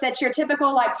coach that's your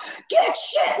typical, like, get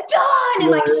shit done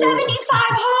and like 75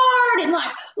 hard and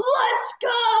like, let's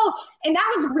go. And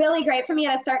that was really great for me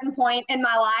at a certain point in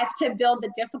my life to build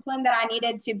the discipline that I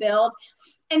needed to build.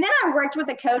 And then I worked with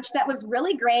a coach that was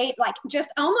really great, like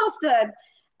just almost a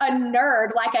nerd,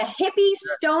 like a hippie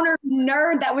stoner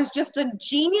nerd that was just a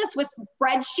genius with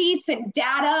spreadsheets and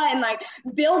data and like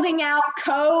building out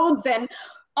codes and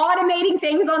automating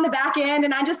things on the back end.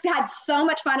 And I just had so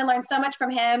much fun and learned so much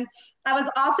from him. I was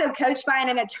also coached by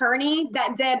an attorney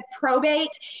that did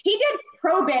probate. He did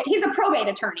probate. He's a probate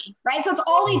attorney, right? So it's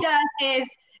all he does is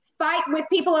fight with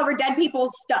people over dead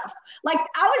people's stuff. Like,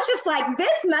 I was just like,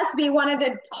 this must be one of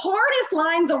the hardest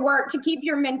lines of work to keep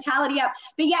your mentality up.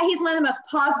 But yeah, he's one of the most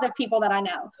positive people that I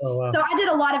know. Oh, wow. So I did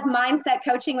a lot of mindset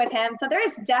coaching with him. So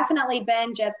there's definitely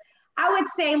been just, I would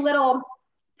say, little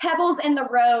pebbles in the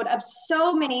road of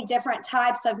so many different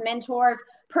types of mentors,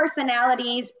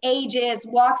 personalities, ages,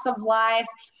 walks of life.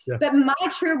 Yeah. But my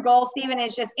true goal, Stephen,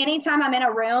 is just anytime I'm in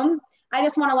a room, I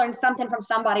just want to learn something from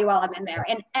somebody while I'm in there.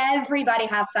 And everybody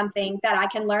has something that I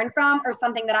can learn from or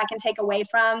something that I can take away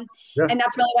from. Yeah. And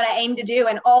that's really what I aim to do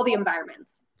in all the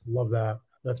environments. Love that.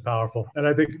 That's powerful. And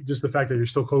I think just the fact that you're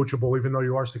still coachable, even though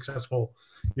you are successful,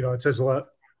 it says a lot.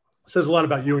 It says a lot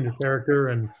about you and your character,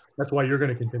 and that's why you're going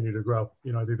to continue to grow.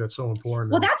 I think that's so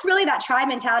important. Well, that's really that tribe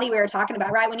mentality we were talking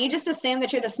about, right? When you just assume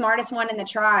that you're the smartest one in the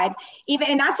tribe,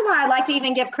 and that's why I like to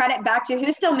even give credit back to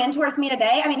who still mentors me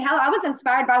today. I mean, hell, I was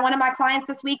inspired by one of my clients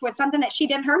this week with something that she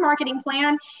did in her marketing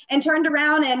plan and turned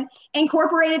around and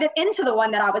incorporated it into the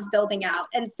one that I was building out.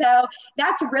 And so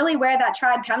that's really where that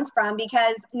tribe comes from,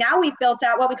 because now we've built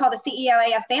out what we call the CEO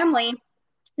AF family,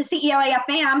 the CEO AF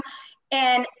fam.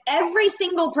 And every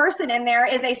single person in there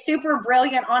is a super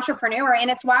brilliant entrepreneur. And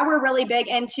it's why we're really big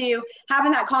into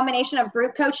having that combination of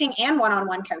group coaching and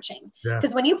one-on-one coaching.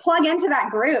 Because when you plug into that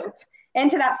group,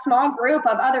 into that small group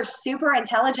of other super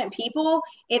intelligent people,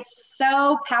 it's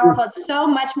so powerful. It's so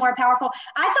much more powerful.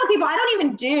 I tell people I don't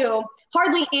even do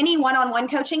hardly any one-on-one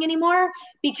coaching anymore,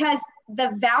 because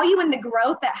the value and the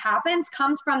growth that happens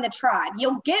comes from the tribe.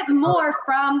 You'll get more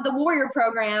from the Warrior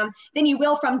program than you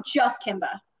will from just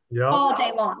Kimba. Yep. All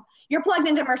day long. You're plugged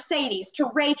into Mercedes, to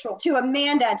Rachel, to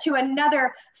Amanda, to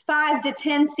another 5 to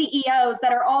 10 CEOs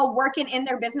that are all working in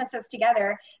their businesses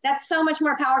together. That's so much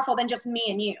more powerful than just me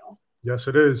and you. Yes,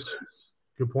 it is.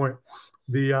 Good point.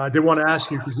 I did want to ask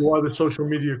you, because you are the social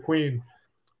media queen,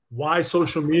 why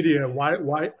social media?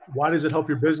 Why does it help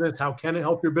your business? How can it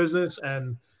help your business?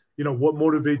 And what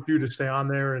motivates you to stay on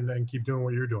there and keep doing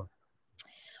what you're doing?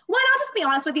 Well, I'll just be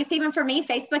honest with you, Stephen. For me,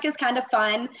 Facebook is kind of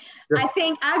fun. Yeah. I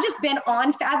think I've been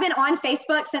on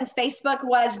Facebook since Facebook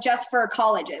was just for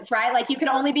colleges, right? Like, you could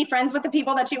only be friends with the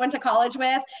people that you went to college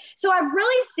with. So I've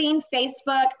really seen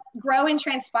Facebook grow and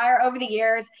transpire over the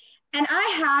years. And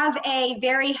I have a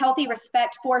very healthy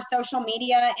respect for social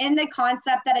media in the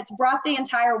concept that it's brought the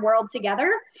entire world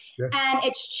together. Yeah. And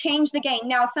it's changed the game.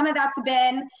 Now, some of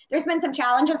there's been some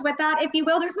challenges with that, if you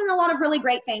will. There's been a lot of really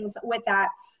great things with that.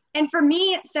 And for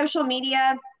me, social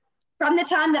media, from the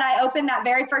time that I opened that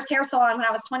very first hair salon when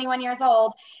I was 21 years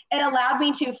old, it allowed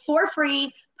me to, for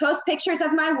free, post pictures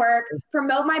of my work,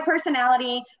 promote my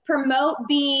personality, promote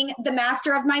being the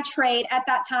master of my trade at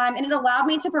that time. And it allowed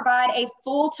me to provide a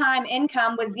full-time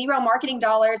income with zero marketing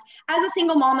dollars as a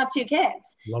single mom of 2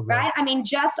 kids, right? I mean,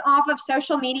 just off of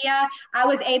social media, I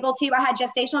had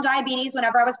gestational diabetes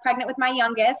whenever I was pregnant with my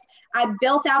youngest. I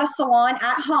built out a salon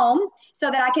at home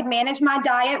so that I could manage my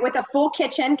diet with a full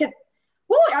kitchen, because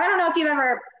I don't know if you've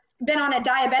ever been on a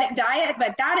diabetic diet,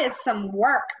 but that is some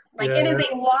work. Like it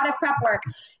is a lot of prep work.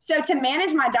 So to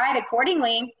manage my diet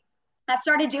accordingly, I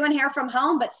started doing hair from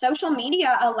home, but social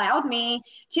media allowed me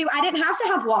to, I didn't have to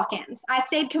have walk-ins. I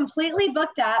stayed completely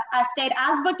booked up. I stayed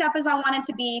as booked up as I wanted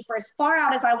to be for as far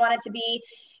out as I wanted to be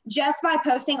just by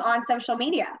posting on social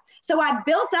media. So I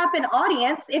built up an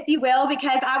audience, if you will,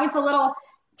 because I was the little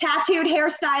tattooed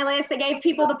hairstylist that gave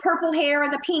people the purple hair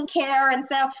and the pink hair. And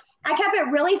so I kept it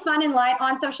really fun and light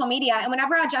on social media. And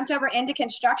whenever I jumped over into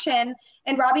construction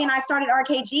and Robbie and I started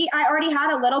RKG, I already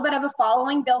had a little bit of a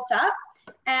following built up.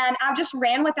 And I've just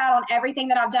ran with that on everything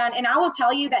that I've done. And I will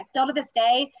tell you that still to this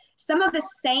day, some of the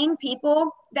same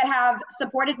people that have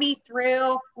supported me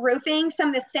through roofing, some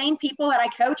of the same people that I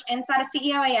coach inside of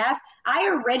CEOAF,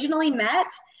 I originally met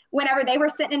whenever they were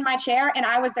sitting in my chair and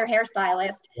I was their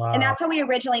hairstylist. Wow. And that's how we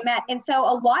originally met. And so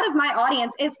a lot of my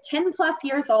audience is 10 plus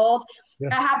years old. Yeah.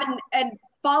 I have a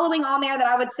following on there that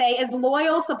I would say is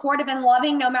loyal, supportive, and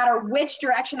loving no matter which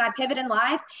direction I pivot in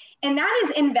life. And that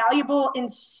is invaluable in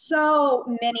so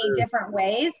many different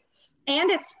ways.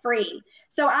 And it's free.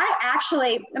 So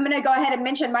I'm going to go ahead and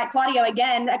mention Mike Claudio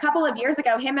again. A couple of years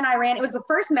ago, him and I ran, it was the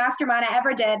first mastermind I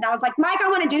ever did. And I was like, Mike, I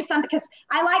want to do something because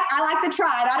I like the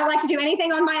tribe. I don't like to do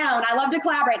anything on my own. I love to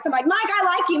collaborate. So I'm like, Mike,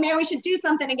 I like you, man. We should do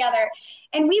something together.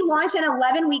 And we launched an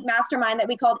 11-week mastermind that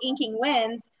we called Inking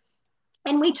Wins.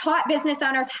 And we taught business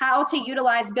owners how to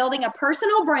utilize building a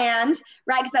personal brand,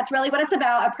 right? Because that's really what it's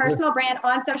about, a personal brand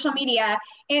on social media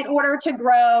in order to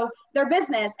grow their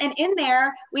business. And in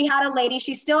there, we had a lady,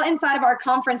 she's still inside of our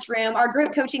conference room, our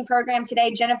group coaching program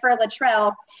today, Jennifer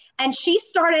Luttrell. And she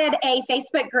started a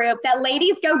Facebook group that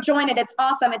ladies go join it. It's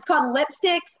awesome. It's called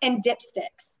Lipsticks and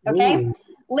Dipsticks, okay? Ooh.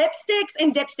 Lipsticks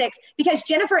and Dipsticks, because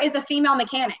Jennifer is a female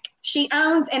mechanic. She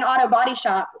owns an auto body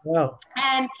shop. Wow.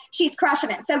 And she's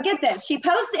crushing it. So get this, she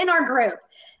posted in our group,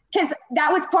 because that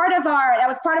was part of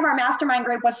our mastermind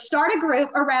group, was start a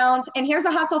group around, and here's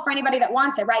a hustle for anybody that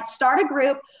wants it, right? Start a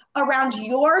group around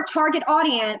your target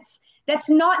audience that's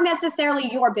not necessarily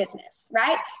your business,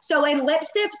 right? So in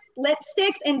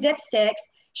Lipsticks and Dipsticks,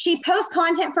 she posts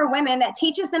content for women that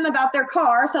teaches them about their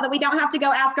car so that we don't have to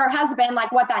go ask our husband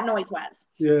like what that noise was.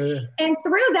 Yeah. And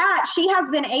through that, she has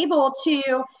been able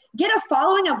to get a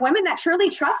following of women that truly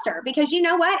trust her, because you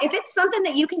know what? If it's something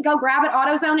that you can go grab at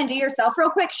AutoZone and do yourself real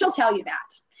quick, she'll tell you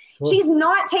that. Cool. She's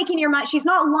not taking your money. She's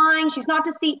not lying. She's not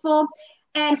deceitful.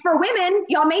 And for women,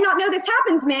 y'all may not know this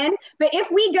happens, men, but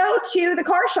if we go to the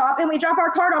car shop and we drop our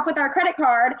card off with our credit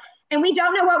card and we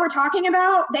don't know what we're talking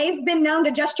about, they've been known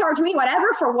to just charge me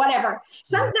whatever for whatever.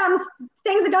 Sometimes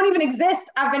things that don't even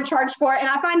exist, I've been charged for, and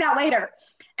I find out later.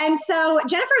 And so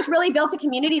Jennifer's really built a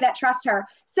community that trusts her.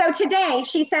 So today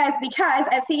she says, because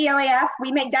at CEOAF,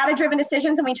 we make data-driven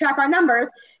decisions and we track our numbers,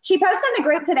 she posted in the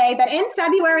group today that in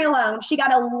February alone, she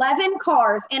got 11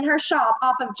 cars in her shop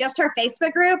off of just her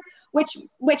Facebook group,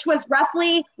 which was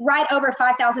roughly right over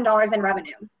 $5,000 in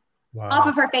revenue. Wow. Off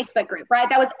of her Facebook group, right?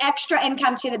 That was extra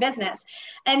income to the business.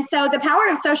 And so the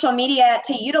power of social media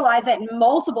to utilize it in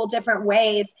multiple different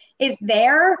ways is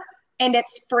there, and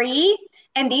it's free.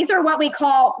 And these are what we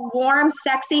call warm,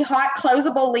 sexy, hot,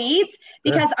 closable leads,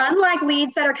 because unlike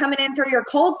leads that are coming in through your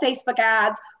cold Facebook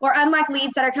ads, or unlike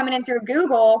leads that are coming in through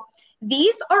Google,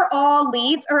 these are all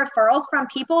leads or referrals from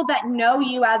people that know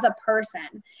you as a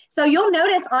person. So you'll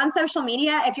notice on social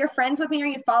media, if you're friends with me or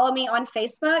you follow me on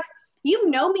Facebook,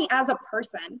 you know me as a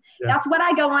person. Yeah. That's what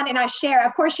I go on and I share.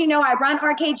 Of course, you know, I run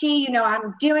RKG, you know,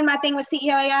 I'm doing my thing with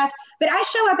CEOAF, but I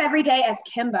show up every day as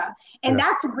Kimba. And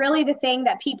that's really the thing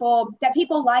that people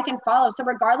like and follow. So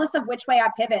regardless of which way I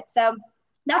pivot. So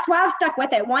that's why I've stuck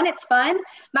with it. One, it's fun.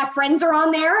 My friends are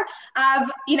on there. I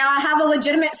have a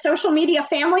legitimate social media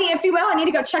family, if you will. I need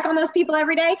to go check on those people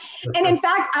every day. And in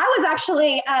fact, I was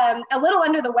actually a little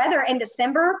under the weather in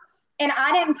December, and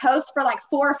I didn't post for like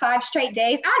 4 or 5 straight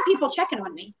days. I had people checking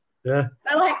on me. Yeah.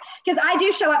 Because I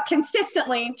do show up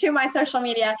consistently to my social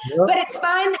media, but it's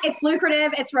fun, it's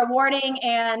lucrative, it's rewarding,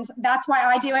 and that's why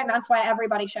I do it, and that's why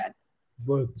everybody should.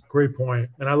 Well, great point.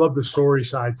 And I love the story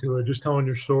side to it, just telling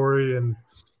your story. And,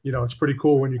 you know, it's pretty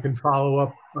cool when you can follow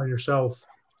up on yourself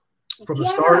from the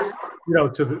start, you know,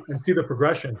 and see the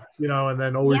progression, you know, and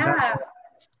then always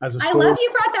as a story. I love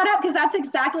you brought that up, because that's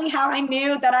exactly how I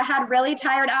knew that I had really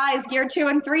tired eyes year 2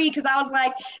 and 3, because I was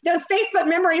like, those Facebook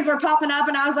memories were popping up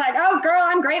and I was like, oh girl,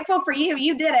 I'm grateful for you.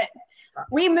 You did it.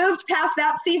 We moved past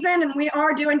that season and we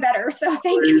are doing better. So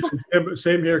thank you.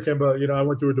 Same here, Kimba. You know, I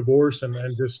went through a divorce and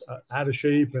just out of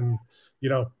shape and, you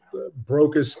know,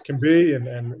 broke as can be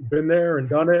and been there and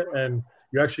done it. And,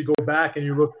 you actually go back and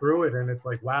you look through it and it's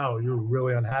like, wow, you're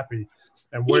really unhappy.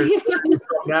 And where you're from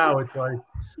now, it's like,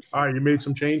 all right, you made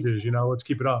some changes, let's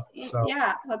keep it up. So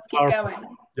yeah, let's keep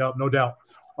going. Yep, no doubt.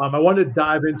 I wanted to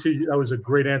dive into, that was a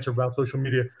great answer about social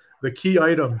media, the key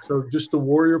items. So just the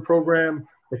Warrior program,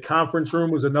 the conference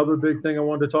room was another big thing I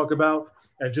wanted to talk about,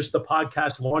 and just the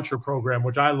podcast launcher program,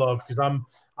 which I love because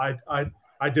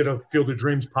I did a Field of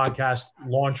Dreams podcast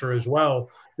launcher as well,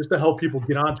 just to help people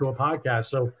get onto a podcast.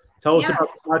 So tell us about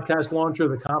the podcast launcher,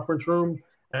 the conference room,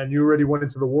 and you already went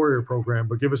into the Warrior program,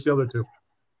 but give us the other two.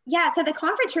 Yeah, so the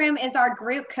conference room is our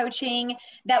group coaching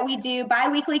that we do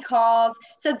bi-weekly calls.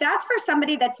 So that's for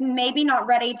somebody that's maybe not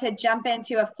ready to jump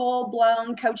into a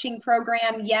full-blown coaching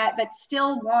program yet, but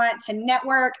still want to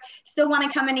network, still want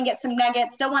to come in and get some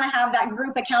nuggets, still want to have that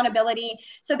group accountability.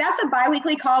 So that's a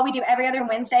bi-weekly call we do every other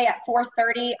Wednesday at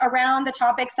 4:30 around the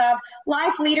topics of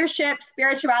life, leadership,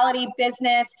 spirituality,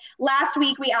 business. Last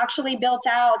week, we actually built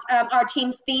out our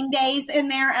team's theme days in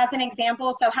there as an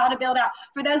example. So how to build out,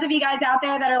 for those of you guys out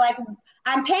there that are like,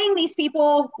 I'm paying these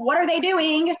people, what are they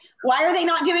doing? Why are they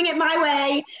not doing it my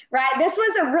way, right? This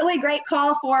was a really great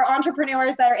call for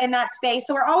entrepreneurs that are in that space.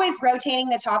 So we're always rotating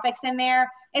the topics in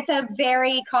there. It's a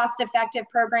very cost-effective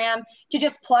program to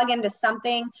just plug into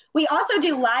something. We also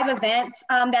do live events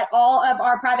that all of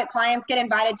our private clients get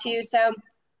invited to. So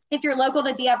if you're local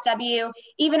to DFW,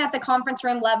 even at the conference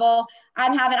room level,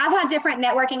 I've had different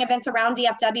networking events around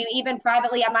DFW, even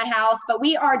privately at my house, but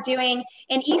we are doing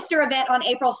an Easter event on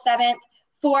April 7th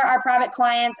for our private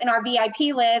clients and our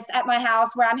VIP list at my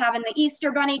house, where I'm having the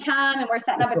Easter bunny come and we're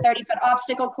setting up a 30-foot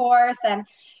obstacle course. And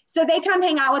so they come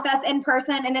hang out with us in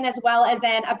person, and then as well as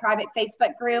in a private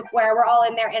Facebook group where we're all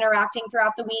in there interacting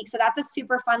throughout the week. So that's a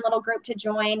super fun little group to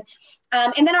join.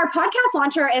 And then our podcast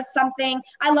launcher is something,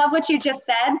 I love what you just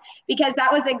said, because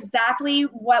that was exactly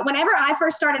what, whenever I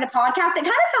first started a podcast, it kind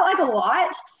of felt like a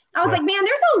lot. I was like, man,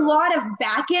 there's a lot of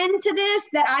back end to this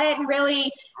that I didn't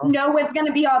really know was going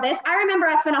to be all this. I remember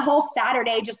I spent a whole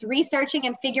Saturday just researching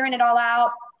and figuring it all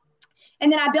out. And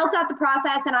then I built out the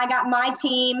process and I got my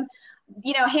team,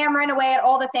 hammering away at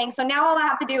all the things. So now all I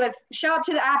have to do is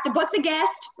I have to book the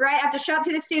guest, right? I have to show up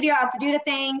to the studio. I have to do the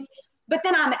things, but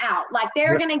then I'm out. Like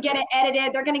they're going to get it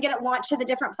edited. They're going to get it launched to the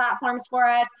different platforms for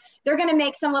us. They're going to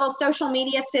make some little social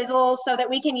media sizzles so that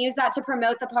we can use that to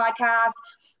promote the podcast.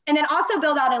 And then also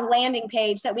build out a landing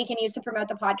page that we can use to promote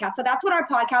the podcast. So that's what our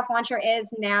podcast launcher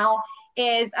is now.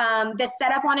 The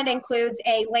setup on it includes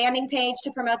a landing page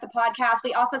to promote the podcast.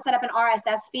 We also set up an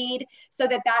RSS feed so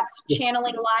that that's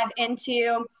channeling live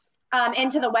into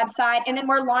the website. And then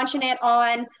we're launching it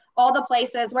on all the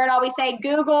places where it always say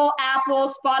Google,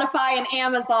 Apple, Spotify, and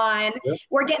Amazon. Yep.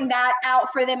 We're getting that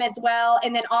out for them as well.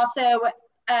 And then also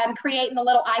creating the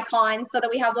little icons so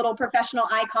that we have little professional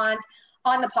icons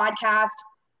on the podcast.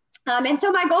 And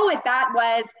so my goal with that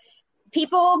was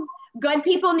good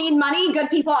people need money. Good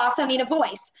people also need a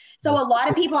voice. So a lot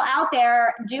of people out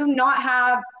there do not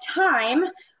have time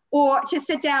or to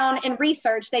sit down and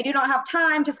research. They do not have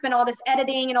time to spend all this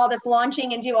editing and all this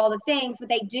launching and do all the things, but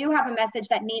they do have a message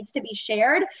that needs to be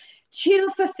shared to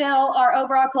fulfill our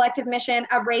overall collective mission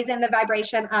of raising the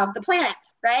vibration of the planet,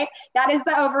 right? That is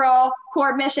the overall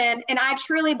core mission. And I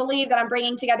truly believe that I'm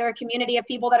bringing together a community of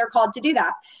people that are called to do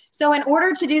that. So in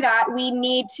order to do that, we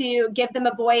need to give them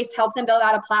a voice, help them build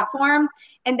out a platform.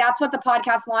 And that's what the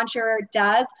podcast launcher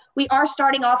does. We are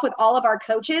starting off with all of our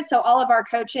coaches. So all of our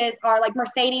coaches are like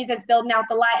Mercedes is building out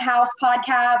the Lighthouse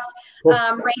podcast.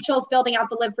 Rachel's building out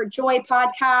the Live for Joy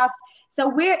podcast.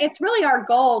 So it's really our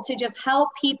goal to just help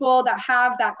people that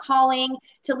have that calling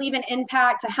to leave an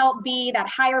impact, to help be that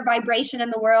higher vibration in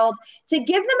the world, to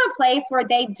give them a place where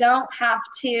they don't have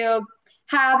to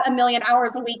have 1 million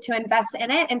hours a week to invest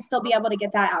in it and still be able to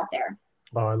get that out there.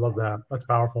 Oh, I love that. That's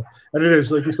powerful. And it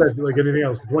is, like you said, like anything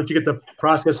else. Once you get the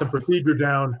process and procedure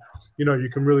down, you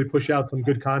can really push out some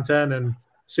good content and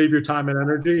save your time and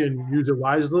energy and use it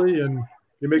wisely. And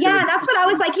that's what I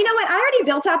was like, you know what? I already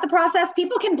built out the process.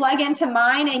 People can plug into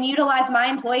mine and utilize my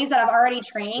employees that I've already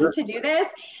trained to do this.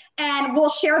 And we'll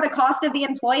share the cost of the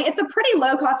employee. It's a pretty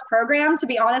low cost program, to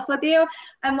be honest with you.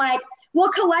 I'm like, well,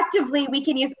 collectively we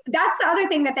can use, that's the other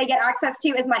thing that they get access to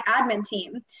is my admin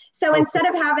team. So instead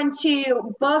of having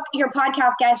to book your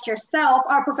podcast guest yourself,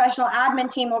 our professional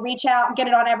admin team will reach out, get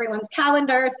it on everyone's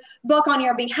calendars, book on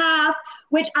your behalf,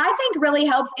 which I think really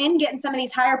helps in getting some of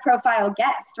these higher profile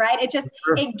guests, right?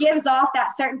 It gives off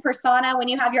that certain persona when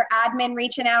you have your admin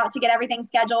reaching out to get everything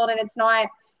scheduled, and it's not,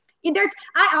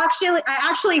 I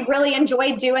actually really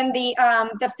enjoy doing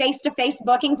the face-to-face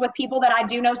bookings with people that I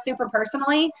do know super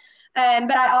personally.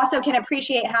 But I also can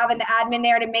appreciate having the admin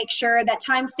there to make sure that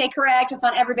times stay correct. It's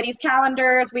on everybody's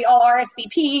calendars. We all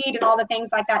RSVP'd and all the things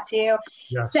like that too.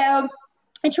 Yes. So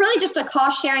it's really just a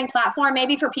cost sharing platform,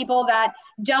 maybe for people that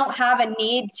don't have a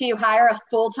need to hire a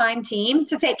full-time team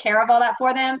to take care of all that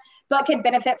for them, but could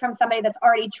benefit from somebody that's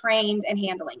already trained and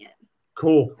handling it.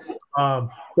 Cool.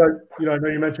 But, I know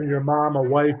you mentioned your mom, a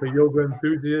wife, a yoga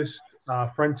enthusiast,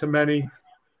 friend to many.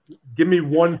 Give me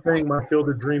one thing my Field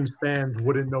of Dreams fans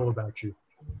wouldn't know about you.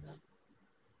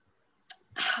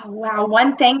 Oh, wow.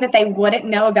 One thing that they wouldn't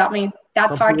know about me.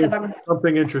 That's hard because I'm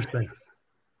something interesting.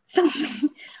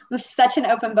 I'm such an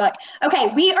open book. Okay,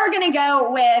 we are going to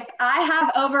go with, I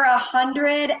have over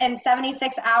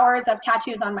 176 hours of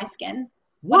tattoos on my skin.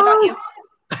 What about you?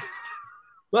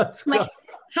 Let's go.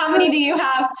 How many do you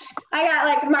have? I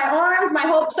got my arms, my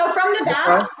whole, so from the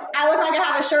back, I look like I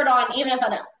have a shirt on, even if I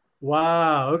don't.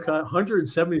 Wow. Okay.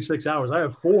 176 hours. I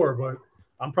have 4, but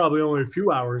I'm probably only a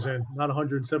few hours in, not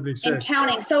 176. And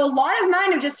counting. So a lot of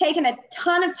mine have just taken a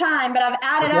ton of time, but I've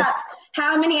added up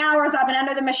how many hours I've been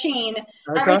under the machine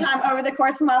every time over the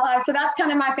course of my life. So that's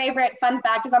kind of my favorite fun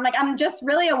fact is I'm just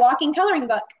really a walking coloring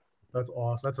book. That's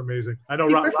awesome. That's amazing. I know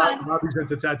Robbie's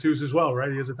into tattoos as well,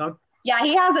 right? He has a ton? Yeah,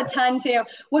 he has a ton too.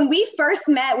 When we first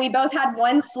met, we both had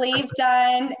one sleeve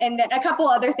done and then a couple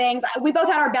other things. We both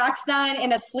had our backs done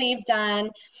and a sleeve done.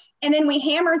 And then we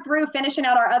hammered through finishing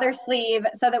out our other sleeve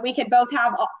so that we could both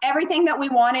have everything that we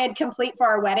wanted complete for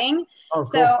our wedding. Oh, cool.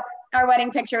 So our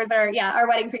wedding pictures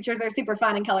are super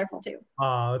fun and colorful too.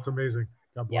 That's amazing.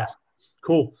 God bless. Yeah.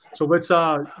 Cool. So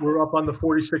we're up on the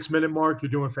 46-minute mark.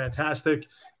 You're doing fantastic.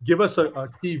 Give us a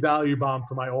key value bomb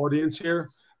for my audience here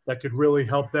that could really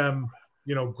help them,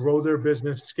 grow their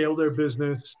business, scale their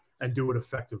business, and do it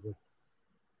effectively.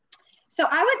 So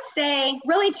I would say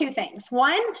really 2 things.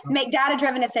 One, make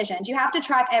data-driven decisions. You have to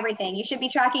track everything. You should be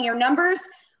tracking your numbers,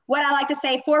 what I like to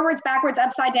say, forwards, backwards,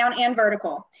 upside down, and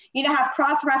vertical. You need to have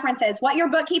cross-references. What your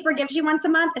bookkeeper gives you once a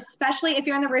month, especially if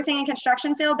you're in the roofing and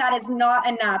construction field, that is not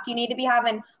enough. You need to be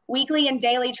having weekly and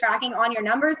daily tracking on your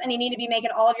numbers, and you need to be making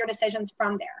all of your decisions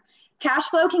from there. Cash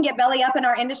flow can get belly up in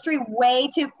our industry way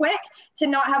too quick to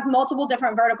not have multiple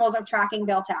different verticals of tracking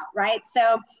built out, right?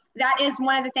 So that is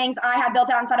one of the things I have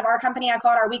built out inside of our company. I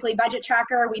call it our weekly budget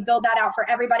tracker. We build that out for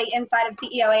everybody inside of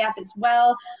CEOAF as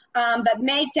well. But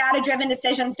make data-driven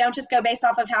decisions. Don't just go based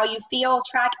off of how you feel.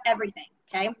 Track everything,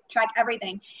 okay? Track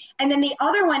everything. And then the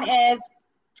other one is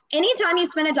anytime you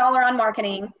spend $1 on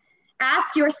marketing,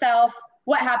 ask yourself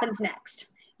what happens next.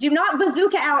 Do not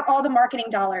bazooka out all the marketing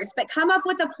dollars, but come up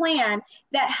with a plan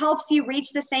that helps you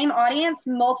reach the same audience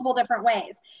multiple different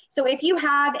ways. So if you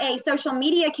have a social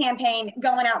media campaign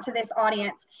going out to this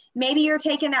audience, maybe you're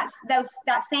taking that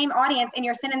same audience and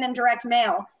you're sending them direct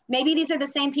mail. Maybe these are the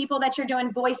same people that you're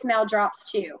doing voicemail drops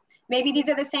to. Maybe these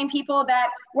are the same people that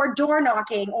we're door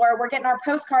knocking or we're getting our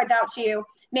postcards out to.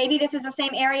 Maybe this is the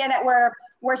same area that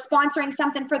we're sponsoring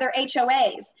something for their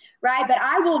HOAs, right? But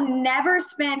I will never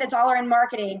spend $1 in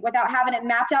marketing without having it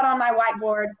mapped out on my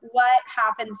whiteboard. What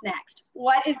happens next?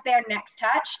 What is their next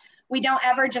touch? We don't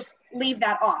ever just leave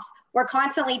that off. We're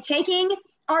constantly taking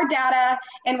our data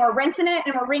and we're rinsing it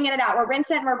and we're wringing it out. We're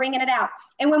rinsing it and we're wringing it out.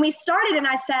 And when we started and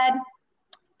I said,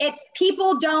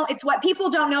 it's what people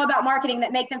don't know about marketing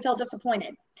that make them feel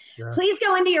disappointed. Yeah. Please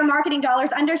go into your marketing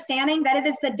dollars understanding that it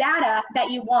is the data that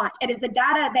you want. It is the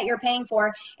data that you're paying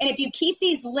for. And if you keep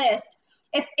these lists,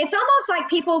 it's almost like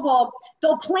people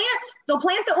they'll plant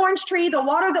the orange tree, they'll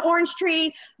water the orange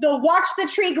tree, they'll watch the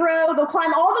tree grow, they'll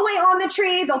climb all the way on the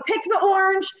tree, they'll pick the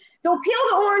orange, they'll peel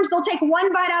the orange, they'll take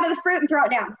one bite out of the fruit and throw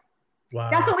it down. Wow.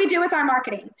 That's what we do with our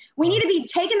marketing. We need to be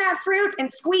taking that fruit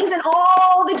and squeezing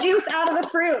all the juice out of the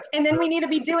fruit. And then we need to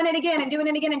be doing it again and doing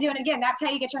it again and doing it again. That's how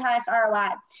you get your highest ROI.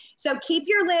 So keep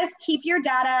your list, keep your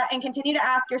data, and continue to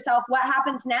ask yourself what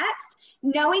happens next,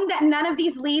 knowing that none of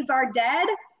these leads are dead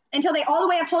until they all the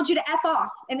way have told you to F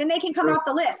off. And then they can come off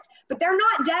the list. But they're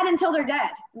not dead until they're dead.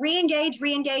 Re-engage,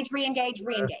 re-engage, re-engage,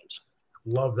 re-engage.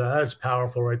 Love that. That's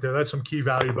powerful right there. That's some key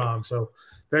value bombs. So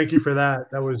thank you for that.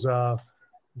 That was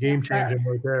game changing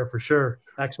right there for sure.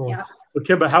 Excellent. Yeah. So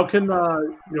Kimba, how can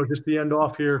just to end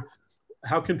off here,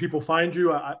 how can people find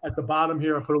you? At the bottom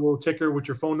here, I put a little ticker with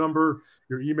your phone number,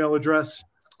 your email address.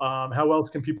 How else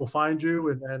can people find you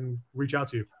and reach out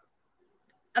to you?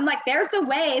 I'm like, there's the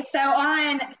way. So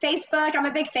on Facebook, I'm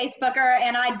a big Facebooker,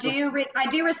 and I do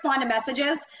respond to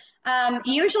messages,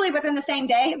 usually within the same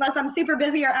day, unless I'm super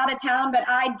busy or out of town. But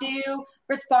I do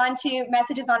respond to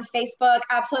messages on Facebook.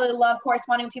 Absolutely love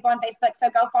corresponding with people on Facebook. So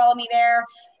go follow me there.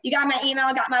 You got my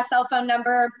email, got my cell phone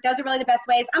number. Those are really the best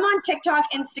ways. I'm on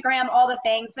TikTok, Instagram, all the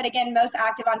things, but again, most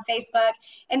active on Facebook.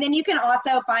 And then you can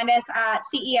also find us at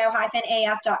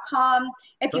ceo-af.com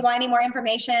if you want any more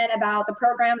information about the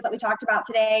programs that we talked about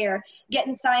today, or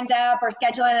getting signed up, or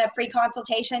scheduling a free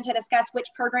consultation to discuss which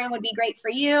program would be great for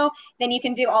you. Then you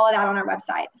can do all of that on our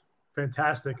website.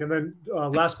 Fantastic. And then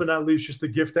last but not least, just the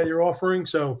gift that you're offering.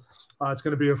 So it's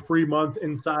going to be a free month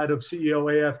inside of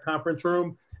CEO AF conference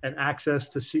room and access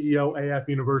to CEO AF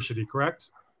University, correct?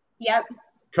 Yep.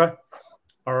 Okay.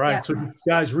 All right. Yep. So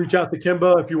guys, reach out to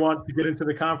Kimba if you want to get into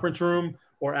the conference room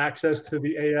or access to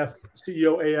the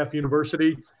CEO AF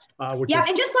University. Yep.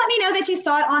 And just let me know that you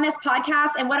saw it on this podcast.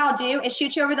 And what I'll do is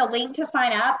shoot you over the link to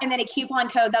sign up, and then a coupon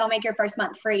code that'll make your first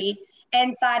month free.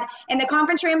 Inside in the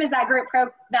conference room is that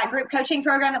group coaching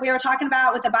program that we were talking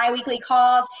about with the biweekly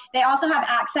calls. They also have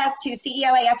access to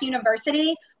CEO AF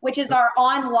University, which is our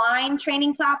online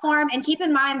training platform. And keep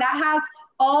in mind that has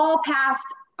all past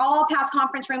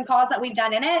conference room calls that we've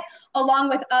done in it, along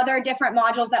with other different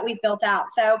modules that we've built out.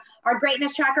 So our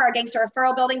greatness tracker, our gangster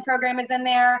referral building program is in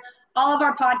there. All of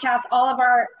our podcasts, all of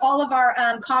our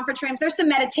conference rooms. There's some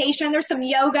meditation, there's some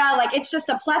yoga. Like, it's just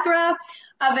a plethora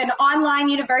of an online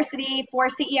university for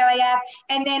CEOAF.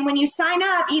 And then when you sign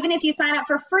up, even if you sign up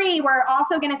for free, we're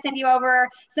also going to send you over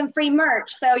some free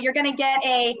merch. So you're going to get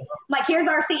here's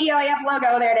our CEOAF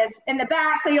logo. There it is in the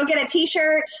back. So you'll get a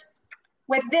t-shirt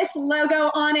with this logo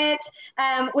on it,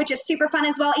 which is super fun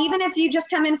as well. Even if you just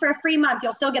come in for a free month,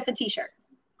 you'll still get the t-shirt.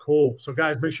 Cool. So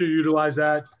guys, make sure you utilize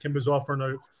that. Kimba's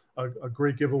offering a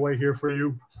great giveaway here for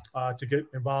you to get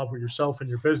involved with yourself and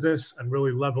your business and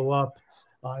really level up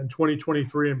in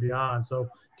 2023 and beyond. So,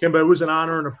 Kimba, it was an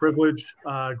honor and a privilege.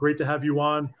 Great to have you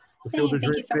on the Field of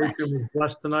Dreams Station. We're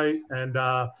blessed tonight, and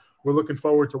we're looking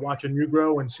forward to watching you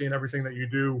grow and seeing everything that you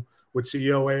do with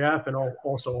CEOAF and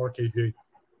also RKG.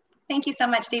 Thank you so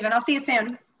much, Stephen. I'll see you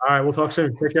soon. All right, we'll talk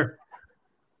soon. Take care.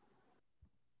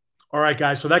 All right,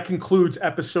 guys. So that concludes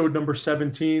episode number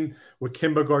 17 with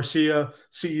Kimba Garcia,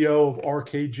 CEO of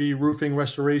RKG Roofing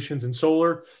Restorations and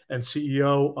Solar, and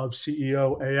CEO of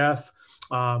CEOAF.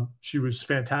 She was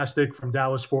fantastic from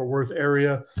Dallas-Fort Worth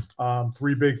area.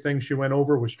 3 big things she went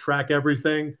over was track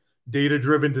everything,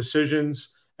 data-driven decisions,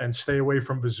 and stay away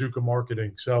from bazooka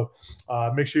marketing. So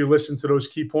make sure you listen to those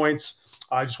key points.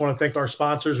 I just want to thank our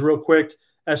sponsors real quick.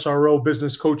 SRO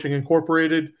Business Coaching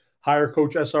Incorporated. Hire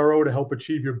Coach SRO to help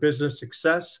achieve your business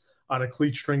success on a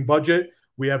cleat string budget.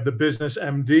 We have the Business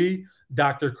MD,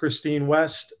 Dr. Christine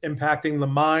West, impacting the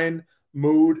mind,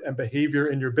 mood, and behavior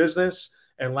in your business.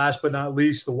 And last but not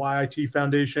least, the YIT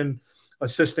Foundation,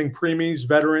 assisting preemies,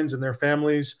 veterans, and their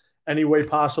families any way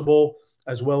possible,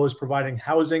 as well as providing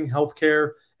housing,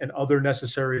 healthcare, and other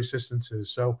necessary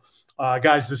assistances. So,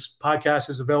 guys, this podcast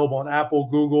is available on Apple,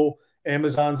 Google,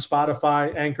 Amazon,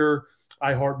 Spotify, Anchor,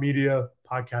 iHeartMedia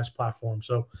podcast platform.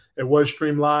 So it was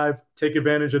streamed live. Take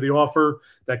advantage of the offer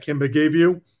that Kimba gave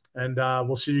you. And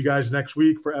we'll see you guys next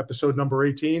week for episode number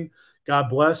 18. God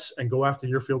bless, and go after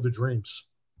your field of dreams.